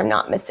 to make sure I'm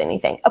not missing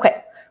anything.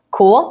 Okay,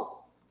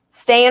 cool.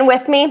 Staying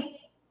with me.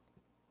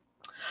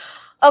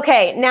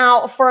 Okay,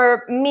 now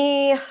for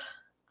me,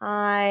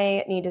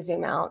 I need to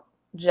zoom out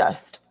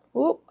just,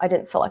 oop, I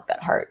didn't select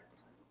that heart.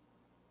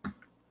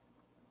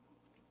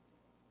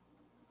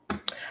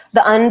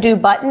 The undo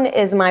button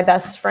is my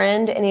best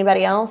friend.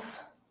 Anybody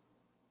else?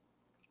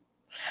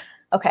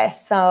 Okay,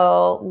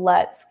 so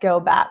let's go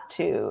back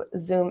to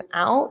zoom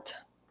out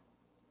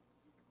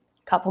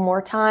a couple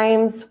more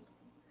times.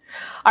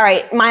 All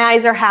right, my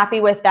eyes are happy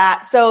with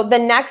that. So the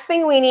next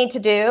thing we need to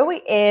do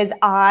is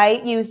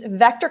I use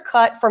Vector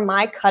Cut for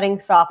my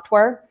cutting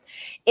software.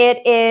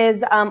 It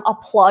is a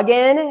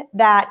plugin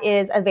that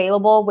is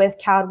available with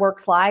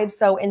CADWorks Live.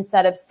 So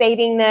instead of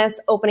saving this,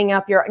 opening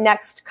up your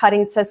next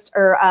cutting system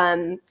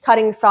or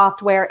cutting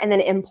software and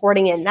then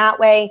importing in that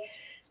way,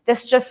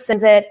 this just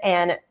sends it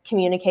and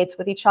communicates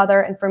with each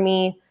other. And for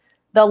me,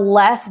 the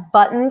less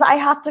buttons I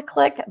have to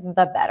click,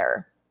 the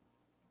better.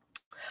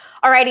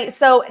 Alrighty,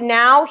 so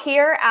now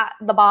here at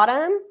the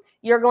bottom,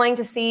 you're going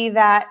to see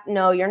that,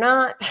 no, you're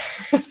not.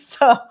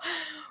 So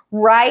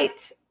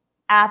right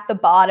at the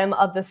bottom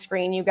of the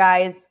screen, you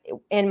guys,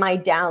 in my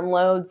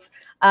downloads,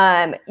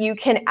 you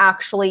can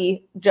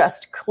actually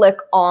just click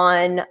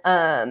on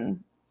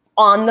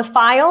the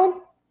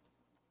file.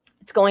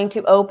 It's going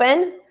to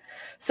open.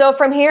 So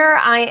from here,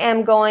 I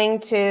am going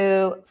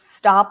to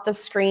stop the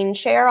screen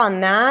share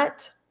on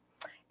that.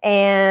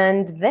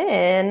 And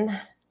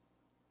then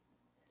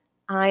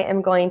I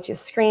am going to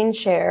screen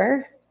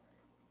share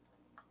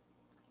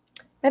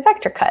my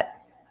vector cut.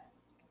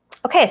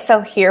 Okay,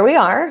 so here we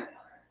are.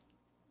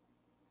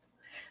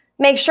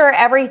 Make sure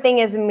everything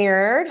is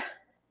mirrored.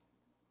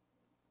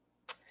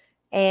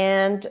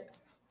 And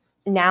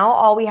now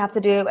all we have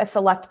to do is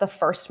select the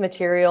first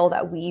material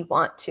that we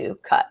want to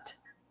cut.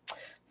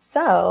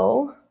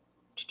 So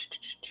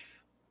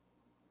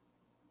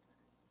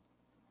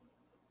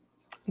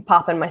I'm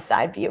popping my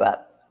side view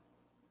up.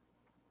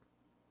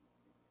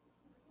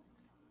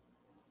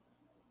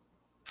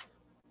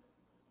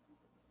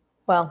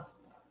 Well,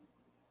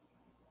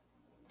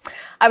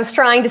 I was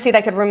trying to see if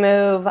I could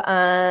remove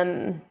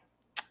my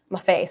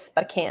face,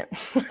 but I can't.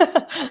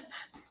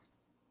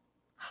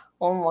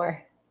 One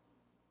more.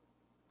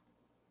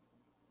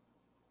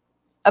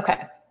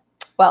 Okay,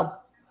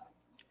 well,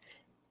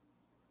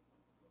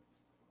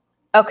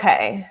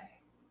 okay.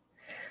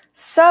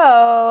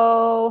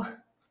 So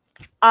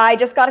I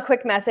just got a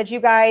quick message, you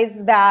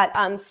guys, that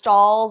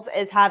Stahls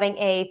is having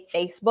a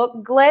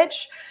Facebook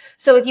glitch.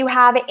 So if you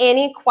have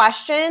any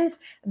questions,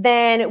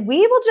 then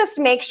we will just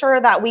make sure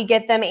that we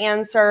get them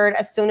answered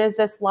as soon as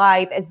this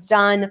live is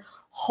done.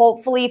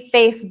 Hopefully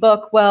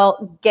Facebook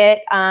will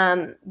get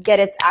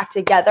its act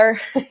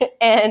together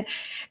and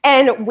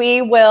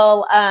we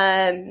will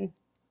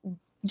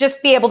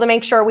just be able to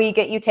make sure we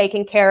get you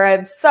taken care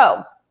of.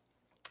 So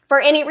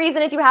for any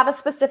reason, if you have a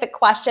specific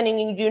question and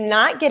you do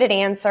not get it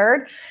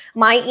answered,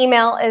 my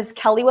email is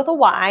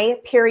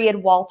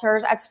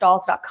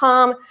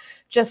kelly_walters@stahls.com.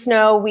 Just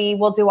know we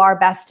will do our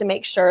best to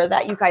make sure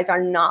that you guys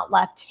are not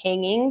left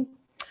hanging.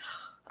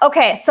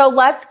 Okay, so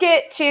let's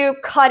get to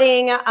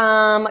cutting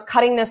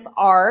this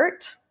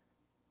art.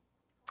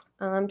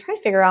 I'm trying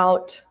to figure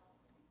out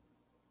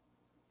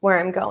where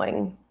I'm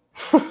going.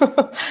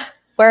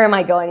 Where am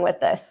I going with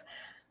this?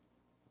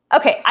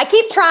 Okay, I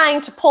keep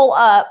trying to pull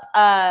up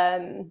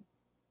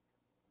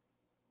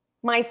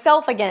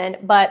myself again,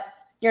 but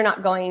you're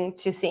not going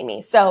to see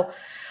me. So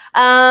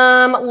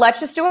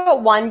let's just do it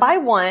one by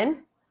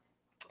one.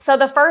 So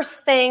the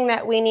first thing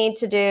that we need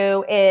to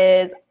do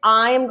is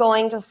I am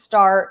going to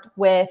start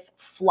with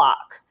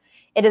flock.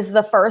 It is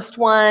the first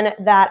one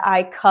that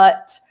I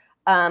cut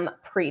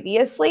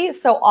previously,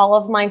 so all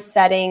of my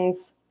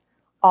settings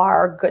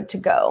are good to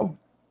go.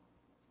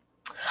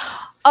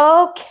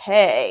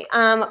 Okay,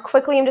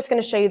 quickly, I'm just going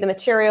to show you the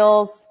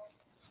materials.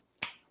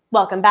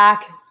 Welcome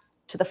back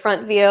to the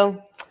front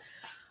view.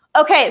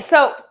 Okay,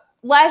 so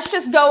let's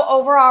just go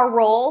over our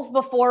rolls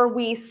before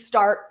we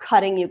start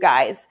cutting, you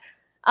guys.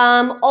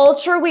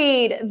 Ultra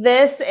Weed,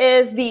 this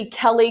is the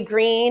Kelly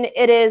Green.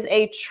 It is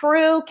a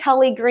true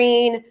Kelly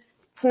Green.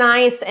 It's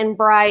nice and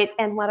bright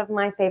and one of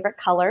my favorite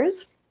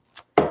colors.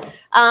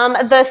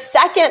 The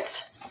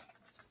second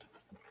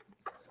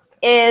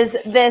is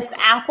this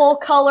apple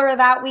color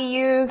that we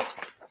used.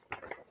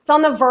 It's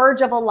on the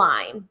verge of a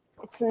lime.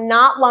 It's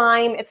not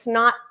lime. It's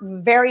not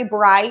very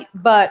bright,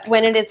 but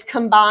when it is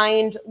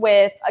combined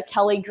with a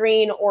Kelly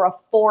Green or a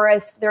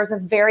forest, there's a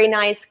very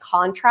nice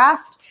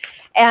contrast.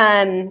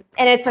 And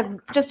it's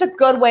just a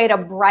good way to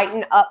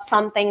brighten up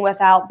something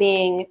without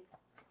being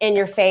in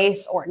your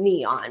face or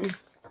neon.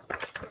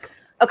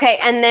 Okay,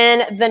 and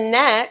then the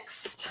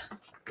next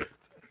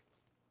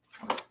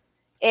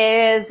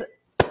is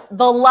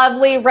the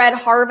lovely Red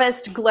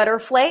Harvest Glitter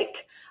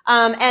Flake.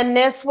 And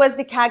this was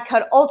the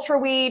Cad-Cut Ultra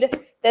Weed.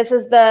 This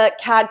is the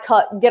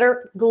Cad-Cut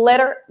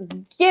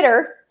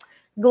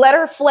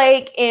Glitter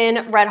Flake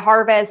in Red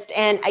Harvest.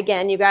 And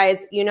again, you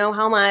guys, you know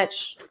how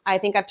much, I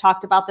think I've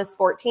talked about this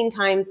 14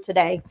 times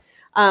today.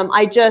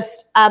 I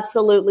just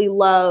absolutely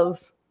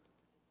love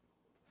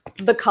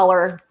the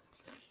color,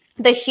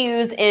 the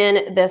hues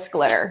in this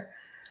glitter.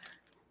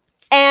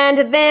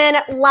 And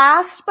then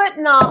last but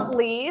not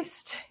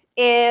least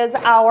is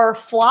our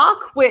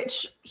flock,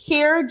 which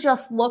here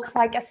just looks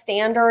like a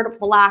standard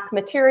black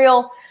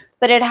material,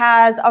 but it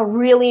has a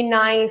really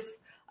nice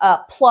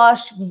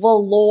plush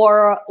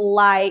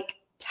velour-like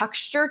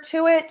texture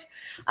to it.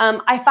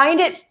 I find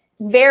it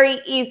very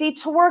easy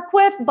to work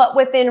with, but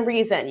within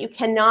reason. You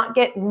cannot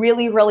get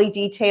really, really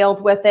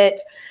detailed with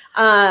it.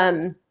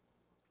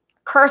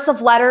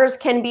 Cursive letters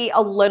can be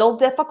a little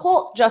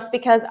difficult just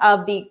because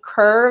of the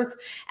curves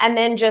and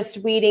then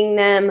just reading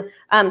them.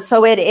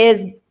 So it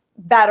is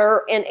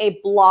better in a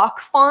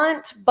block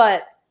font,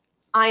 but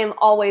I am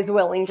always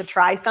willing to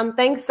try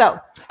something. So,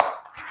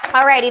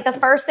 alrighty, the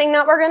first thing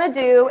that we're gonna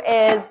do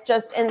is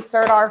just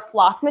insert our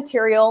flock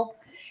material.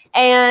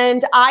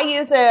 And I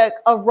use a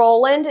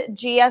Roland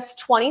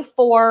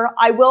GS24.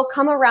 I will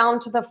come around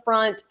to the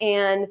front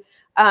and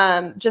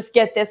just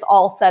get this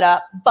all set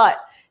up. But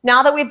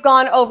now that we've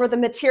gone over the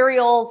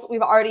materials,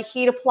 we've already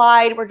heat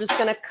applied, we're just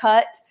gonna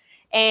cut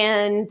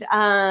and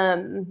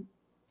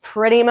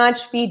pretty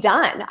much be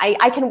done.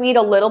 I can weed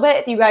a little bit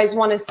if you guys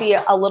want to see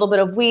a little bit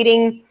of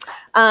weeding.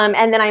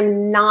 And then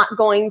I'm not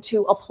going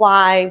to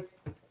apply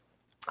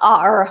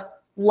our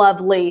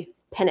lovely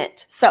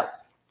pennant. So,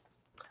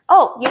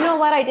 oh, you know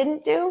what I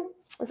didn't do?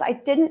 Is I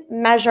didn't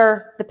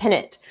measure the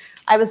pennant.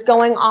 I was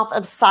going off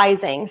of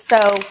sizing. So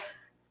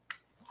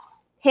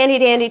handy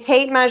dandy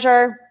tape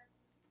measure.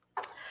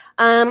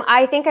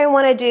 I think I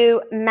want to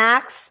do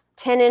max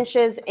 10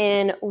 inches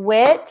in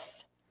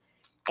width.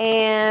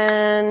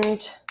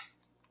 And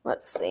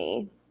let's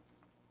see.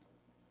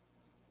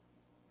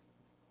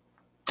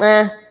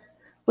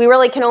 We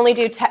really can only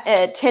do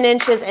 10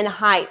 inches in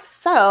height.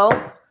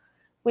 So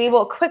we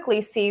will quickly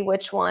see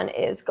which one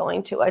is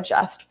going to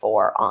adjust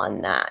for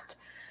on that.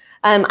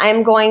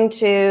 I'm going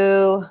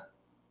to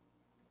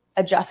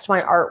adjust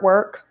my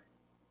artwork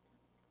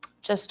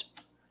just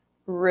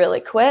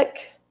really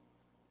quick.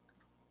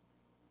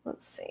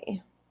 Let's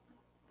see.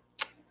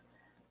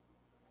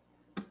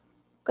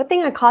 Good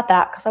thing I caught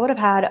that because I would have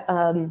had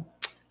a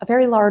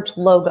very large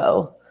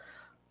logo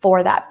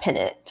for that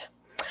pennant.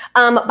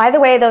 By the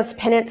way, those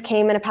pennants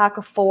came in a pack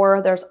of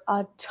 4. There's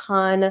a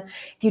ton.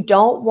 If you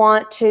don't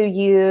want to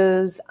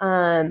use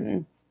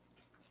the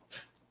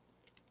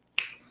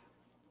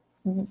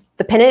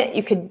pennant,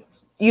 you could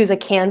use a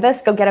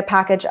canvas, go get a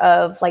package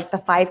of like the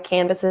 5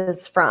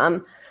 canvases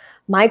from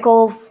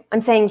Michael's.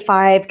 I'm saying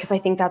 5 because I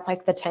think that's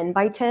like the 10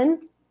 by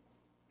 10.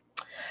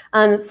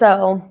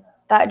 So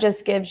that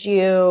just gives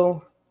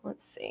you,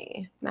 let's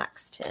see,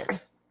 max 10.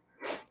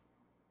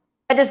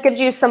 That just gives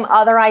you some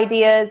other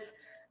ideas.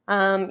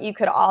 You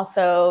could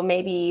also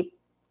maybe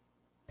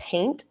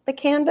paint the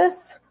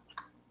canvas.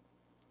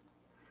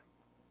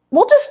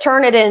 We'll just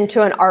turn it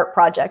into an art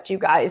project, you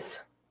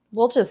guys.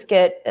 We'll just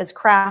get as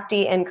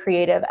crafty and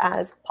creative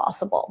as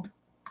possible.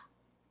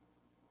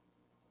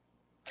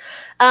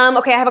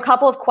 Okay, I have a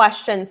couple of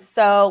questions,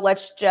 so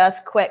let's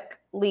just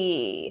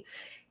quickly.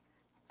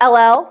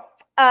 LL,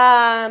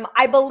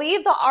 I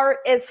believe the art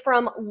is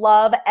from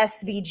Love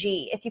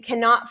SVG. If you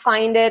cannot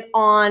find it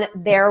on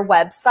their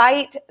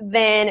website,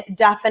 then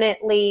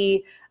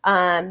definitely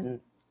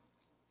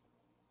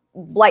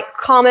like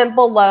comment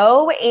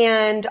below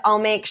and I'll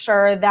make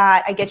sure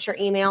that I get your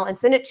email and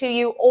send it to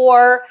you.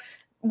 Or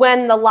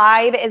when the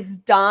live is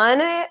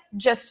done,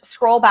 just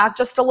scroll back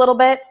just a little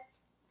bit.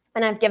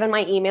 And I've given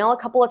my email a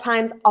couple of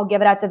times. I'll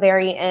give it at the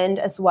very end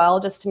as well,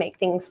 just to make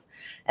things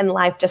in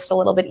life just a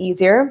little bit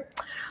easier.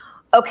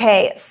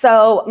 Okay,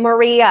 so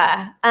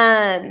Maria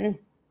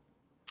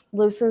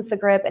loosens the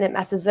grip and it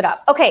messes it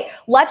up. Okay,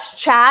 let's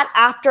chat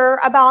after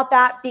about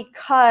that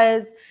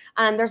because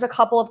there's a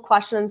couple of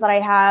questions that I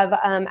have.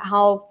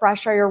 How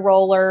fresh are your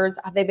rollers?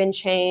 Have they been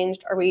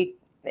changed?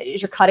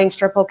 Is your cutting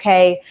strip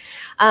okay?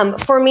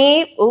 For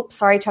me, oops,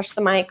 sorry, touched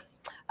the mic.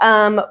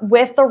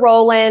 With the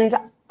Roland,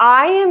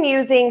 I am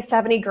using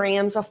 70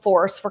 grams of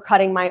force for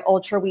cutting my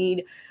Ultra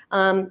Weed.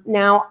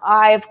 Now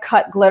I've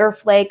cut glitter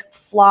flake,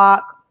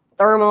 flock,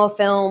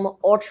 thermofilm,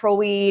 Ultra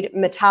Weed,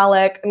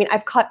 metallic. I mean,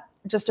 I've cut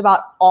just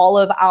about all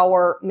of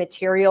our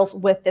materials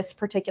with this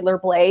particular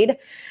blade.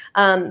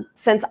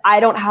 Since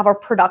I don't have a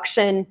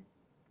production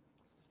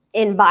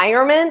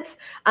environment,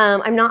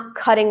 I'm not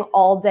cutting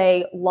all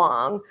day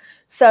long.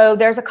 So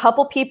there's a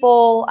couple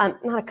people,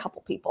 not a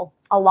couple people,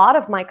 a lot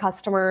of my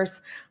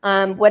customers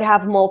would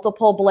have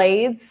multiple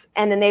blades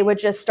and then they would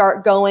just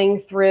start going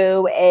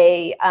through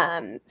a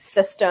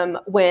system.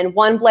 When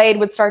one blade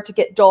would start to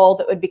get dulled,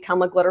 it would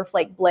become a glitter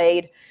flake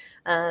blade.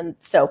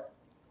 So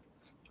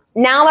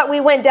now that we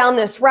went down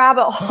this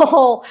rabbit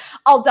hole,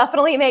 I'll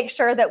definitely make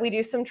sure that we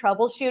do some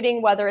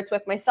troubleshooting, whether it's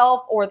with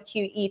myself or the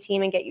QE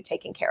team, and get you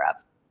taken care of.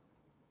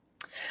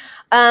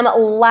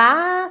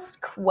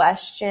 Last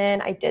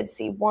question. I did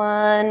see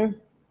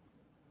one.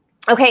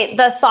 Okay,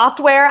 the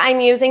software I'm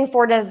using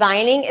for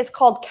designing is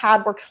called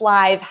CADWorks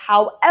Live.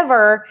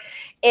 However,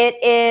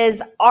 it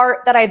is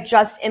art that I've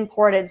just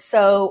imported.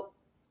 So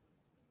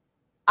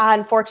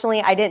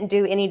unfortunately, I didn't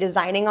do any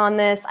designing on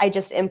this. I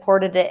just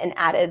imported it and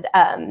added,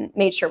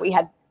 made sure we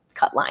had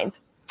cut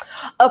lines.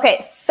 Okay,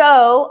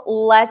 so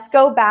let's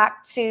go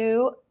back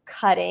to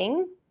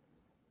cutting.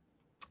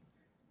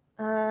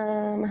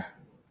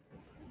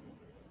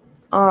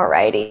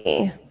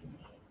 Alrighty.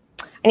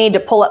 I need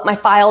to pull up my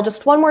file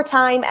just one more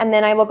time and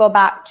then I will go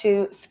back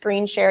to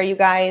screen share, you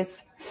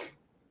guys.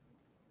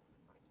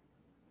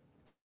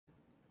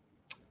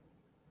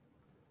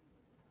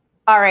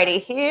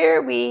 Alrighty,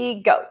 here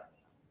we go.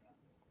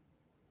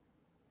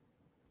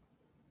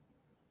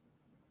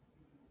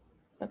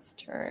 Let's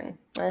turn,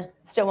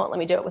 still won't let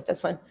me do it with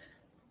this one.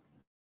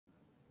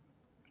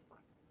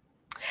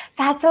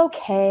 That's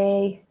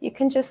okay. You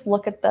can just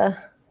look at the,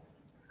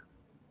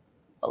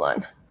 hold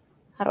on.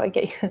 How do I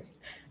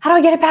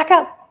get it back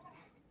up?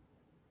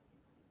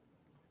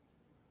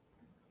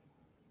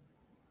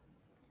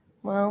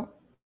 Well,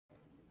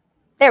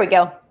 there we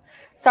go.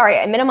 Sorry,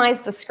 I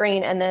minimized the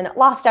screen and then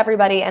lost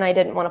everybody and I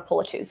didn't want to pull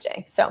a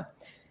Tuesday. So,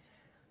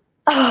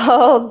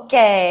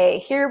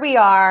 okay, here we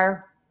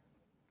are.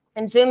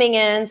 I'm zooming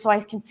in so I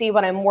can see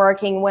what I'm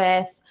working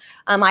with.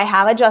 I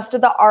have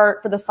adjusted the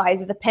art for the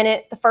size of the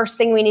pennant. The first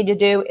thing we need to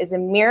do is a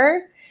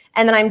mirror.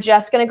 And then I'm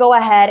just going to go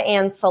ahead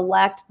and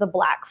select the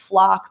black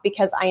flock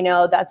because I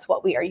know that's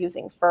what we are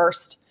using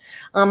first.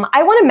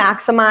 I want to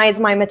maximize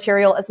my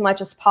material as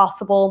much as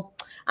possible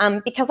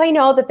because I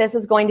know that this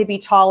is going to be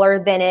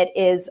taller than it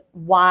is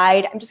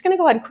wide. I'm just going to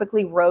go ahead and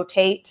quickly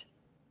rotate.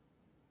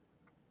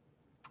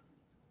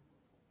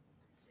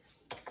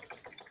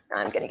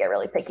 I'm going to get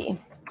really picky.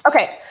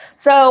 Okay,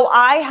 so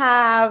I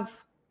have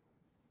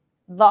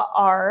the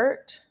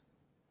art.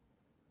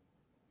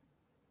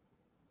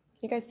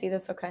 You guys see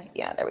this okay?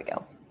 Yeah, there we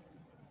go.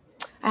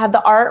 I have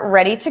the art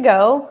ready to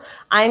go.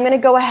 I'm going to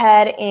go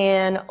ahead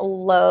and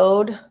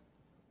load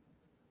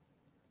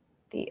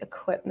the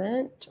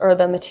equipment or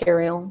the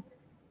material.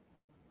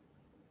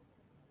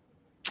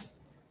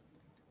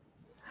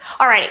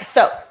 Alrighty,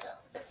 so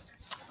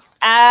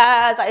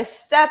as I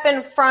step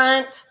in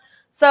front,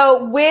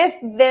 so with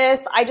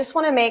this, I just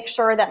want to make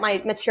sure that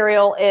my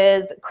material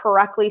is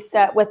correctly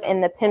set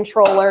within the pinch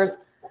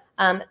rollers.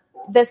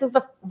 This is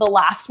the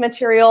last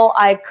material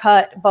I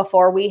cut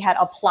before we had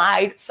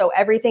applied. So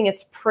everything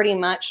is pretty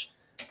much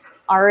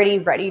already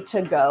ready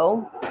to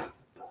go.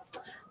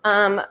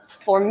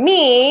 For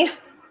me,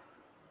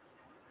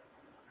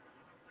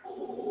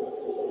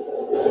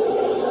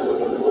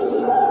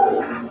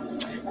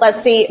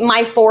 Let's see,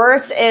 my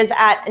force is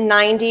at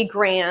 90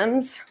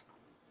 grams.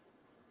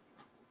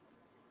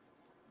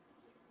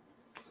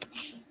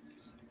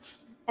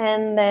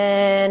 And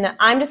then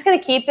I'm just going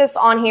to keep this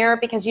on here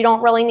because you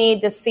don't really need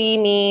to see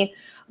me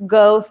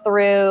go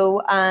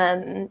through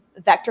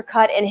vector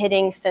cut and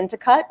hitting center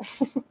cut.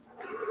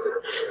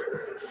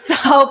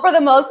 So for the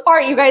most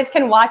part, you guys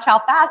can watch how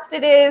fast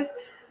it is.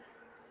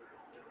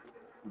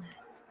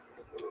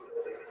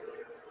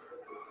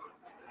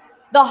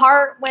 The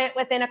heart went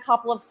within a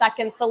couple of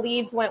seconds. The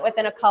leaves went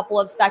within a couple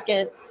of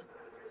seconds.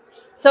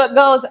 So it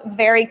goes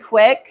very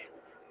quick.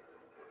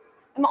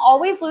 I'm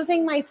always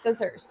losing my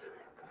scissors.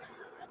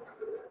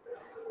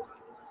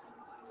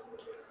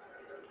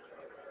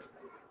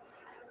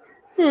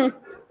 You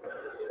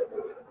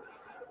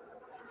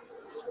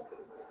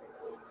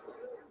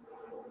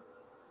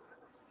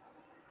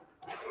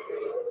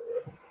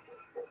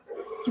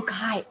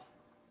guys,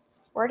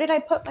 where did I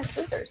put my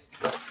scissors?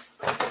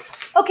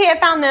 Okay, I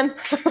found them.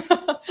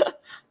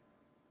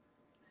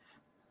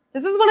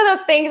 This is one of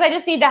those things I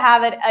just need to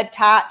have it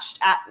attached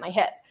at my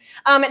hip.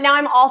 Now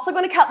I'm also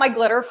going to cut my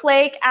glitter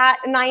flake at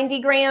 90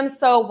 grams.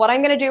 So what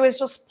I'm going to do is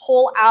just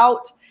pull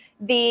out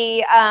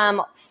the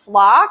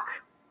flock.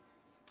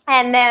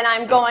 And then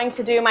I'm going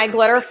to do my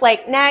glitter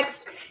flake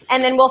next.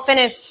 And then we'll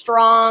finish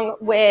strong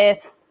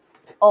with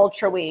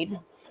Ultra Weed.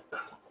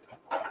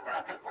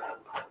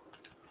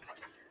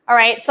 All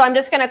right, so I'm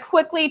just going to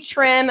quickly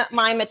trim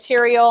my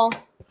material.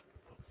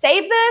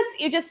 Save this.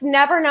 You just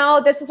never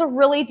know. This is a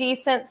really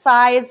decent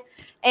size.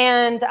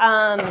 And,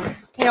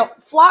 you know,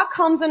 flock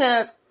comes in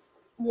a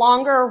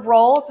longer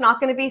roll. It's not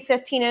going to be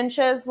 15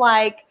 inches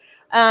like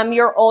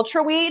your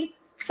Ultra Weed.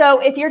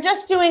 So if you're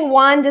just doing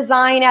one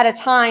design at a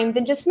time,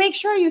 then just make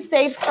sure you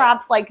save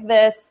scraps like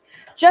this,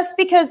 just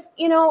because,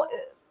 you know,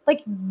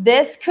 like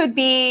this could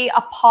be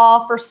a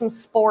paw for some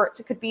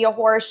sports. It could be a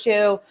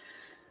horseshoe.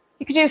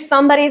 You could do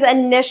somebody's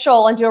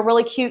initial and do a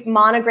really cute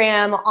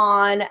monogram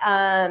on,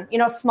 you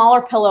know, a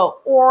smaller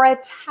pillow or a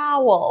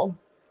towel.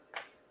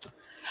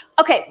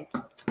 Okay,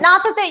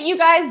 not that you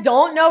guys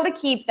don't know to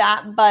keep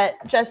that, but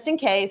just in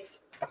case.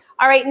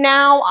 All right,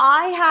 now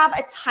I have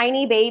a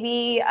tiny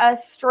baby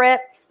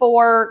strip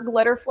for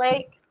glitter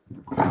flake.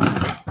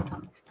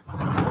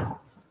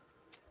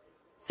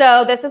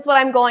 So this is what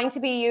I'm going to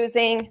be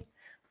using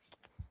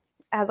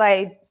as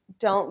I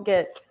don't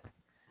get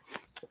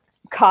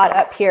caught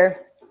up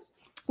here.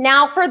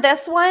 Now for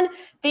this one,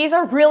 these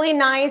are really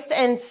nice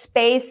and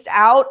spaced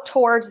out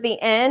towards the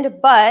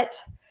end, but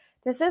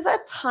this is a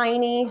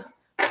tiny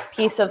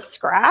piece of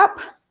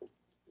scrap.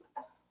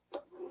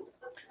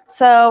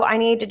 So I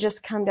need to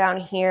just come down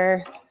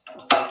here,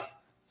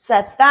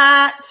 set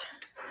that.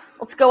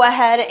 Let's go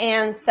ahead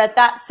and set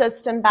that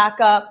system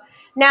back up.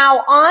 Now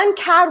on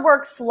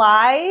CADWorks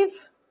Live,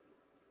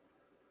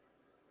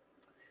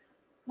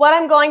 what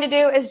I'm going to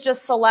do is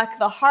just select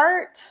the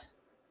heart.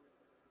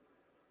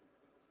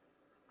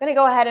 I'm going to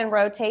go ahead and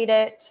rotate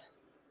it.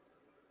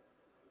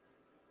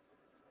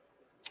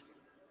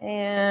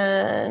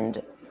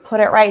 And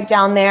put it right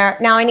down there.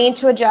 Now I need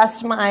to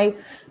adjust my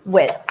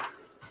width.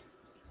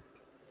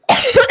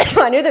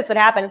 I knew this would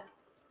happen.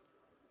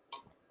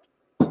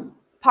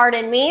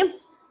 Pardon me.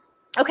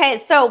 Okay,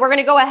 so we're going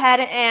to go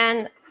ahead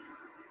and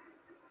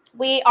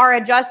we are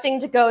adjusting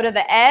to go to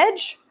the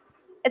edge.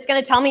 It's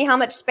going to tell me how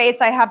much space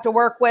I have to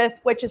work with,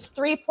 which is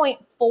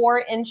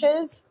 3.4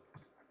 inches.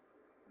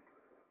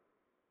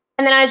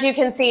 And then as you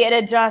can see, it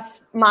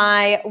adjusts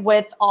my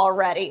width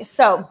already.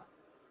 So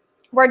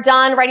we're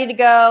done, ready to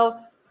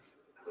go.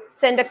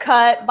 Send a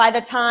cut. By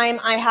the time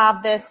I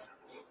have this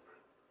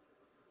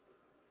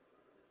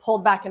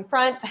pulled back in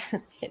front,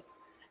 it's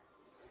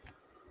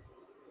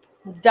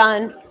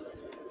done,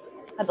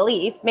 I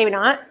believe. Maybe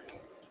not.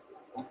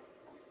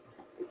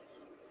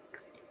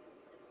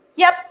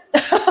 Yep.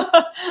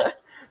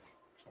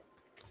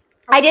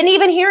 I didn't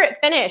even hear it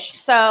finish.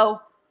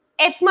 So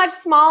it's much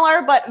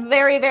smaller, but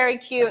very, very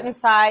cute in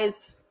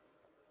size.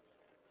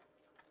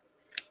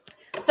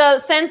 So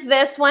since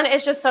this one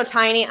is just so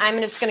tiny, I'm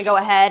just going to go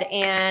ahead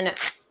and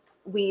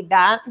weed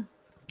that.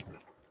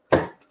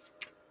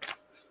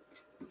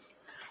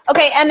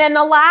 Okay, and then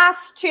the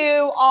last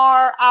two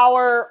are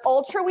our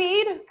Ultra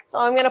Weed. So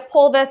I'm going to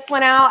pull this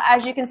one out.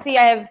 As you can see,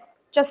 I have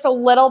just a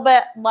little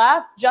bit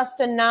left,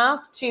 just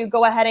enough to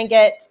go ahead and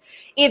get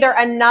either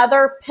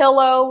another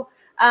pillow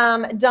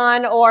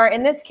done, or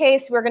in this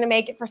case, we're going to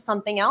make it for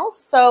something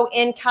else. So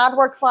in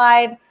CADWorks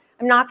Live,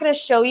 I'm not going to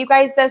show you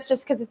guys this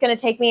just because it's going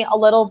to take me a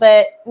little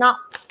bit, not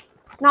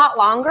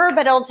longer,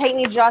 but it'll take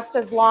me just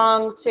as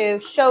long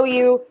to show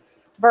you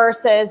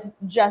versus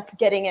just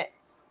getting it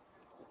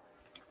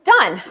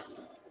done.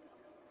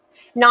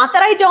 Not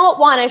that I don't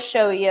want to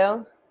show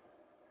you.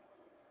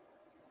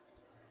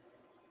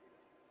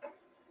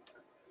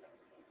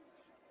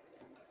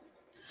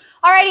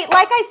 Alrighty,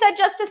 like I said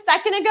just a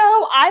second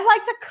ago, I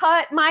like to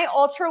cut my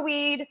Ultra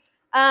Weed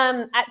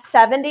at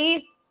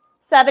 70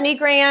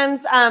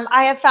 grams.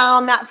 I have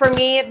found that for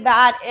me,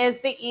 that is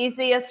the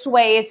easiest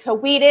way to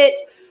weed it.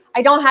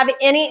 I don't have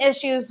any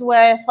issues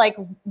with like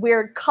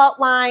weird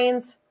cut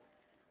lines.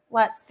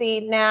 Let's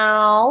see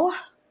now.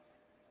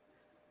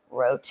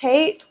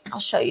 Rotate. I'll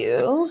show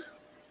you.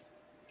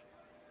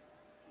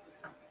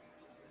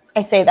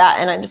 I say that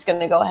and I'm just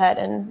going to go ahead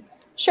and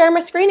share my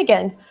screen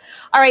again.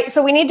 All right,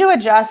 so we need to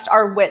adjust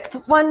our width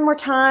one more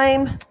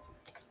time.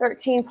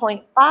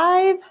 13.5.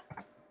 I'm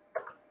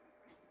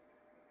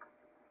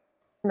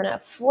going to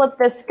flip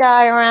this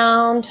guy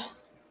around.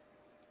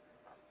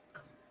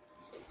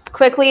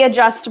 Quickly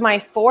adjust my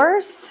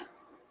force.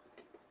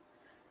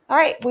 All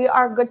right, we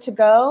are good to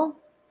go.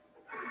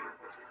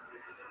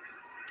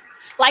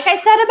 Like I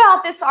said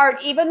about this art,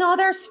 even though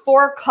there's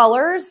 4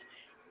 colors,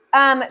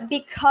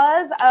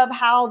 because of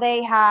how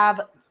they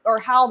have, or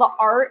how the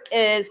art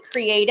is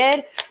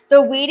created,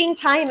 the weeding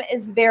time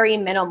is very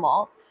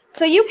minimal.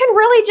 So you can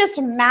really just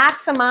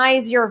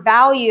maximize your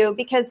value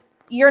because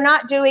you're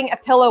not doing a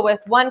pillow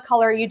with 1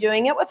 color, you're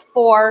doing it with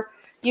 4.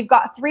 You've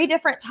got 3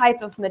 different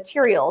types of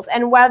materials.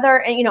 And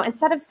whether, you know,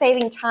 instead of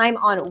saving time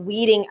on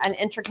weeding an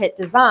intricate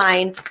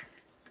design,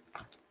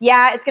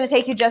 yeah, it's going to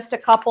take you just a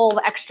couple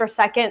of extra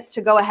seconds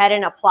to go ahead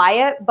and apply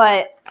it.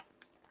 But,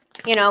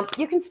 you know,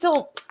 you can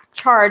still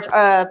charge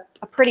a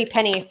pretty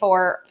penny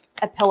for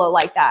a pillow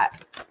like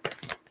that.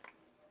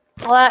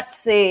 Let's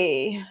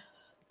see.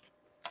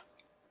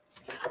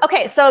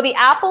 Okay, so the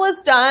apple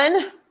is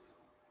done.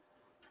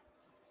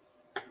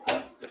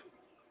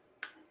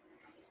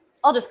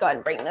 I'll just go ahead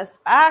and bring this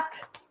back.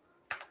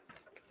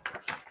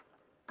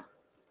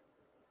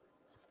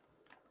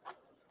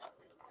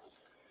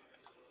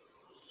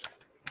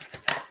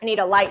 I need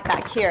a light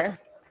back here.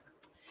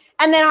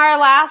 And then our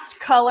last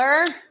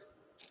color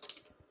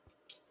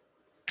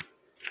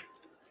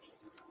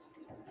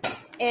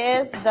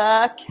is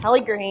the Kelly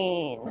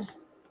green.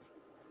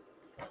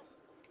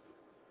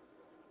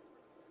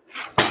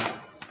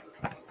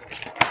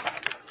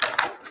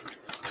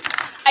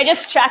 I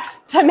just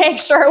checked to make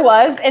sure it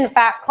was, in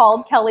fact,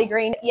 called Kelly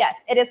green.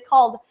 Yes, it is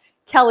called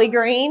Kelly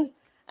green.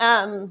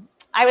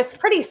 I was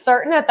pretty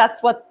certain that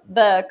that's what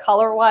the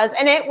color was.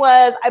 And it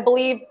was, I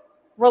believe,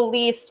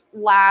 released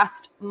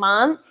last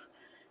month.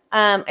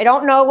 I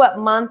don't know what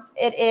month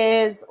it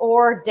is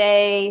or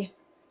day.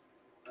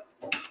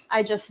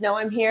 I just know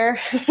I'm here.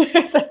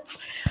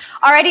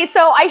 Alrighty,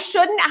 so I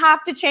shouldn't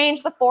have to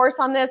change the force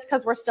on this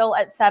because we're still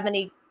at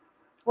 70.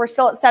 We're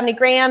still at 70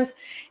 grams.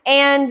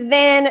 And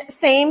then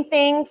same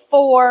thing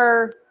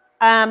for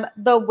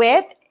the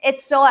width.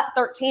 It's still at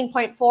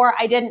 13.4.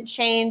 I didn't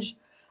change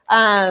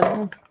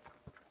the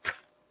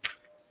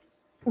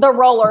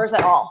rollers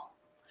at all.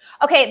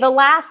 Okay, the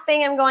last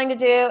thing I'm going to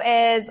do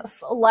is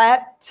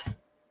select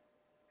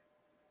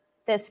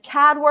this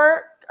CAD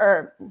work,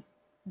 or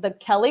the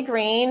Kelly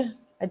green,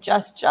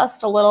 adjust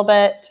just a little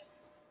bit.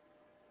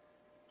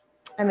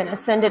 I'm going to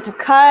send it to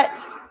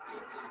cut.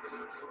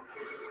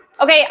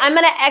 Okay, I'm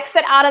going to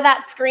exit out of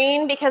that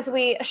screen because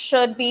we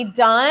should be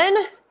done.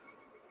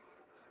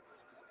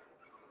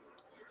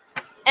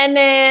 And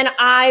then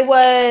I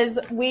was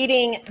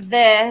weeding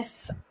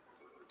this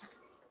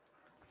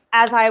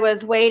as I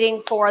was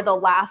waiting for the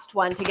last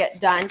one to get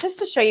done, just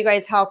to show you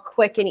guys how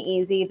quick and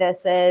easy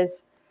this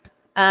is.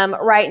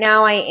 Right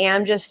now I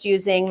am just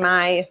using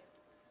my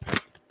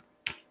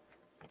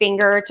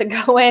finger to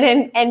go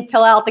in and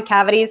peel out the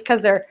cavities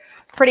because they're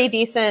pretty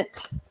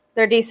decent.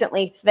 They're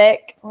decently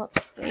thick.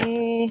 Let's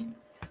see.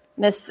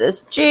 Miss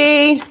this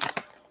G.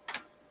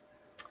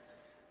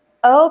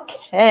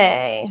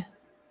 Okay.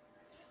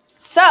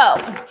 So,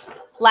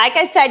 like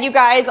I said, you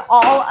guys,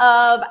 all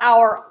of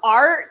our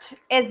art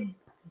is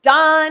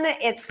done.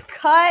 It's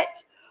cut.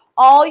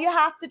 All you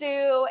have to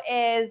do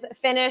is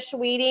finish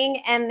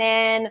weeding and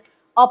then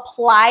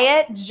apply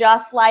it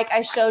just like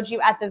I showed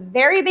you at the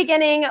very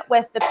beginning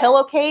with the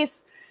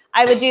pillowcase.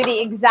 I would do the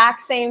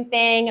exact same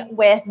thing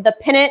with the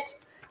pennant.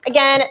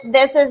 Again,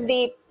 this is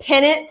the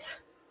pennant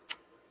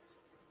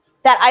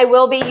that I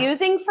will be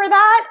using for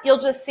that. You'll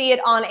just see it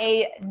on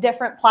a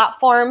different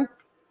platform.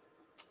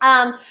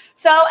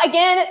 So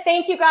again,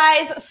 thank you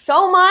guys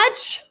so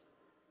much,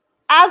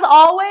 as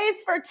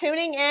always, for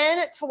tuning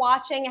in to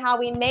watching how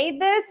we made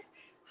this,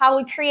 how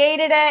we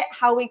created it,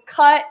 how we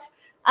cut,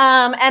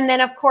 and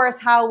then of course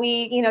how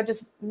we,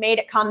 just made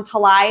it come to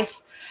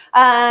life.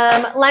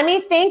 Let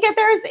me think if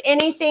there's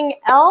anything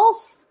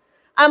else.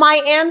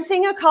 I am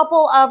seeing a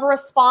couple of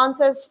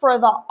responses for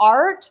the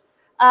art.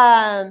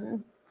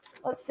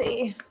 Let's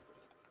see.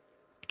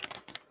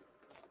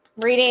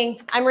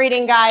 I'm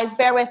reading, guys.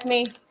 Bear with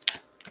me.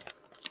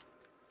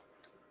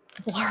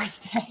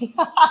 Blur's Day.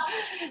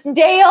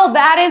 Dale,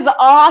 that is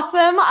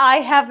awesome. I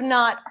have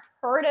not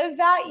heard of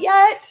that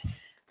yet.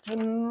 I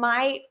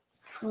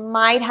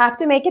might have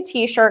to make a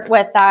t-shirt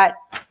with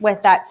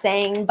that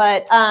saying,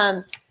 but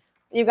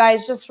you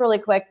guys, just really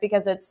quick,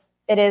 because it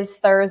is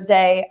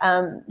Thursday.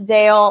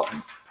 Dale,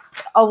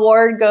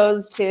 award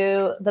goes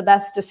to the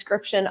best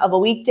description of a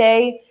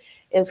weekday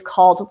is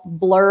called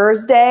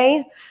Blur's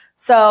Day.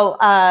 So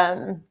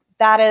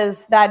that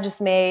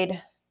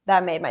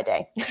made my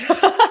day.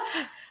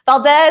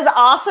 Valdez,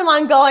 awesome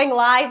on going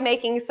live,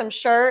 making some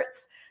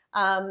shirts.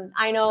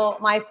 I know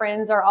my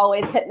friends are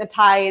always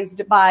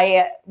hypnotized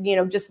by, you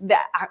know, just the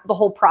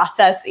whole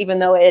process, even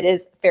though it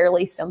is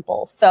fairly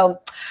simple. So,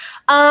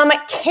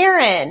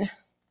 Karen,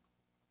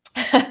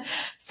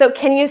 so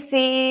can you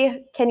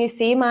see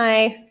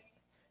my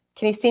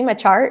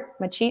chart,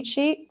 my cheat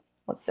sheet?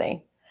 Let's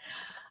see.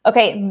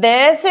 Okay,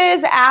 this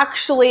is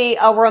actually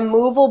a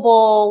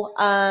removable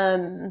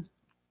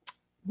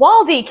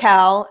wall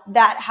decal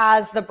that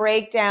has the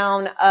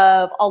breakdown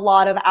of a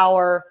lot of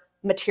our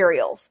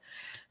materials.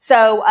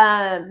 So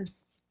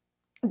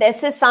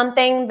this is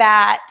something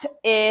that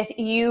if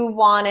you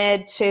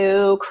wanted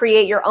to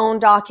create your own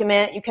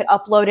document, you could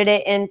upload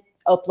it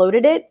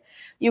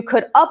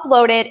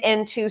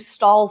into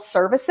Stahls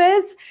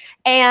services,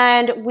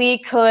 and we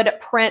could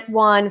print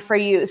one for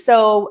you.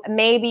 So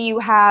maybe you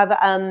have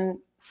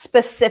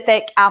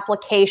specific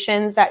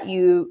applications that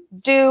you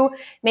do.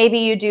 Maybe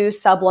you do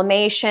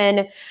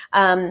sublimation.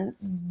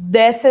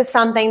 This is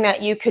something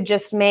that you could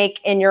just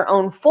make in your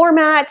own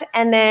format,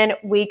 and then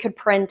we could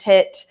print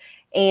it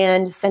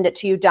and send it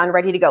to you done,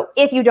 ready to go,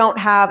 if you don't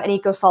have an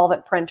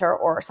eco-solvent printer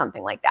or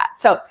something like that.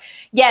 So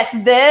yes,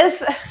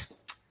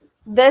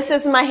 this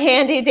is my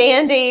handy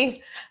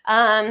dandy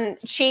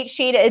cheat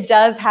sheet. It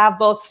does have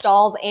both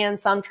Stahls and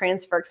some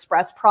Transfer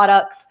Express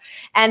products.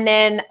 And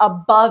then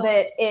above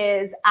it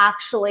is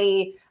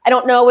actually, I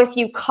don't know if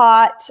you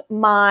caught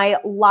my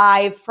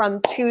live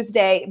from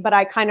Tuesday, but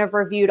I kind of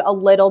reviewed a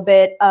little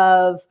bit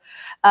of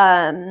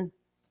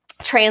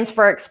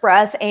Transfer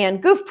Express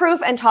and Goof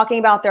Proof and talking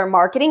about their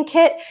marketing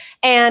kit.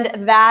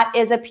 And that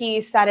is a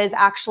piece that is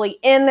actually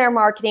in their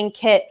marketing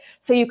kit.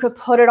 So you could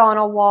put it on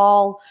a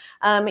wall.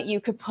 You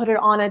could put it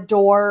on a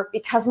door.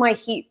 Because my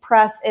heat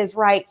press is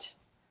right.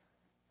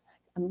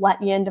 I'm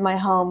letting you into my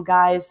home,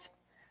 guys.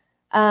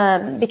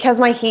 Because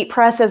my heat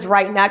press is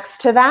right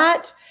next to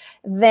that,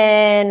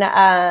 then,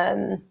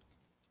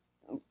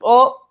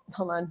 oh,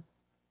 hold on.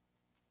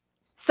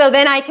 So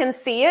then I can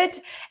see it.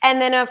 And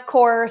then of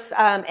course,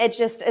 it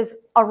just is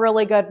a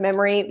really good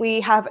memory. We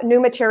have new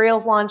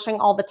materials launching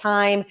all the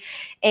time,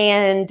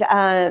 and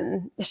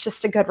it's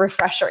just a good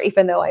refresher,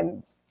 even though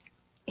I'm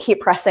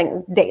heat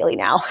pressing daily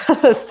now.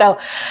 So,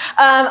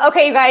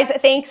 okay, you guys,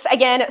 thanks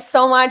again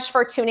so much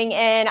for tuning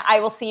in.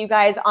 I will see you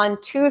guys on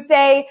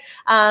Tuesday.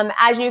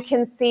 As you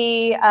can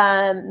see,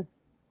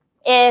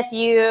 if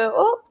you,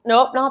 oh,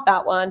 nope, not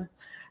that one.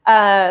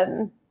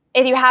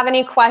 If you have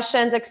any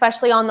questions,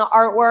 especially on the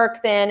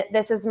artwork, then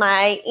this is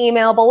my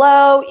email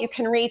below. You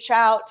can reach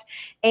out,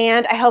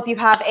 and I hope you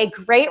have a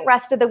great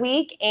rest of the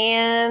week.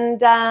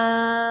 And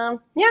yeah,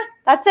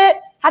 that's it.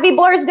 Happy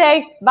Blurs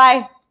Day.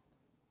 Bye.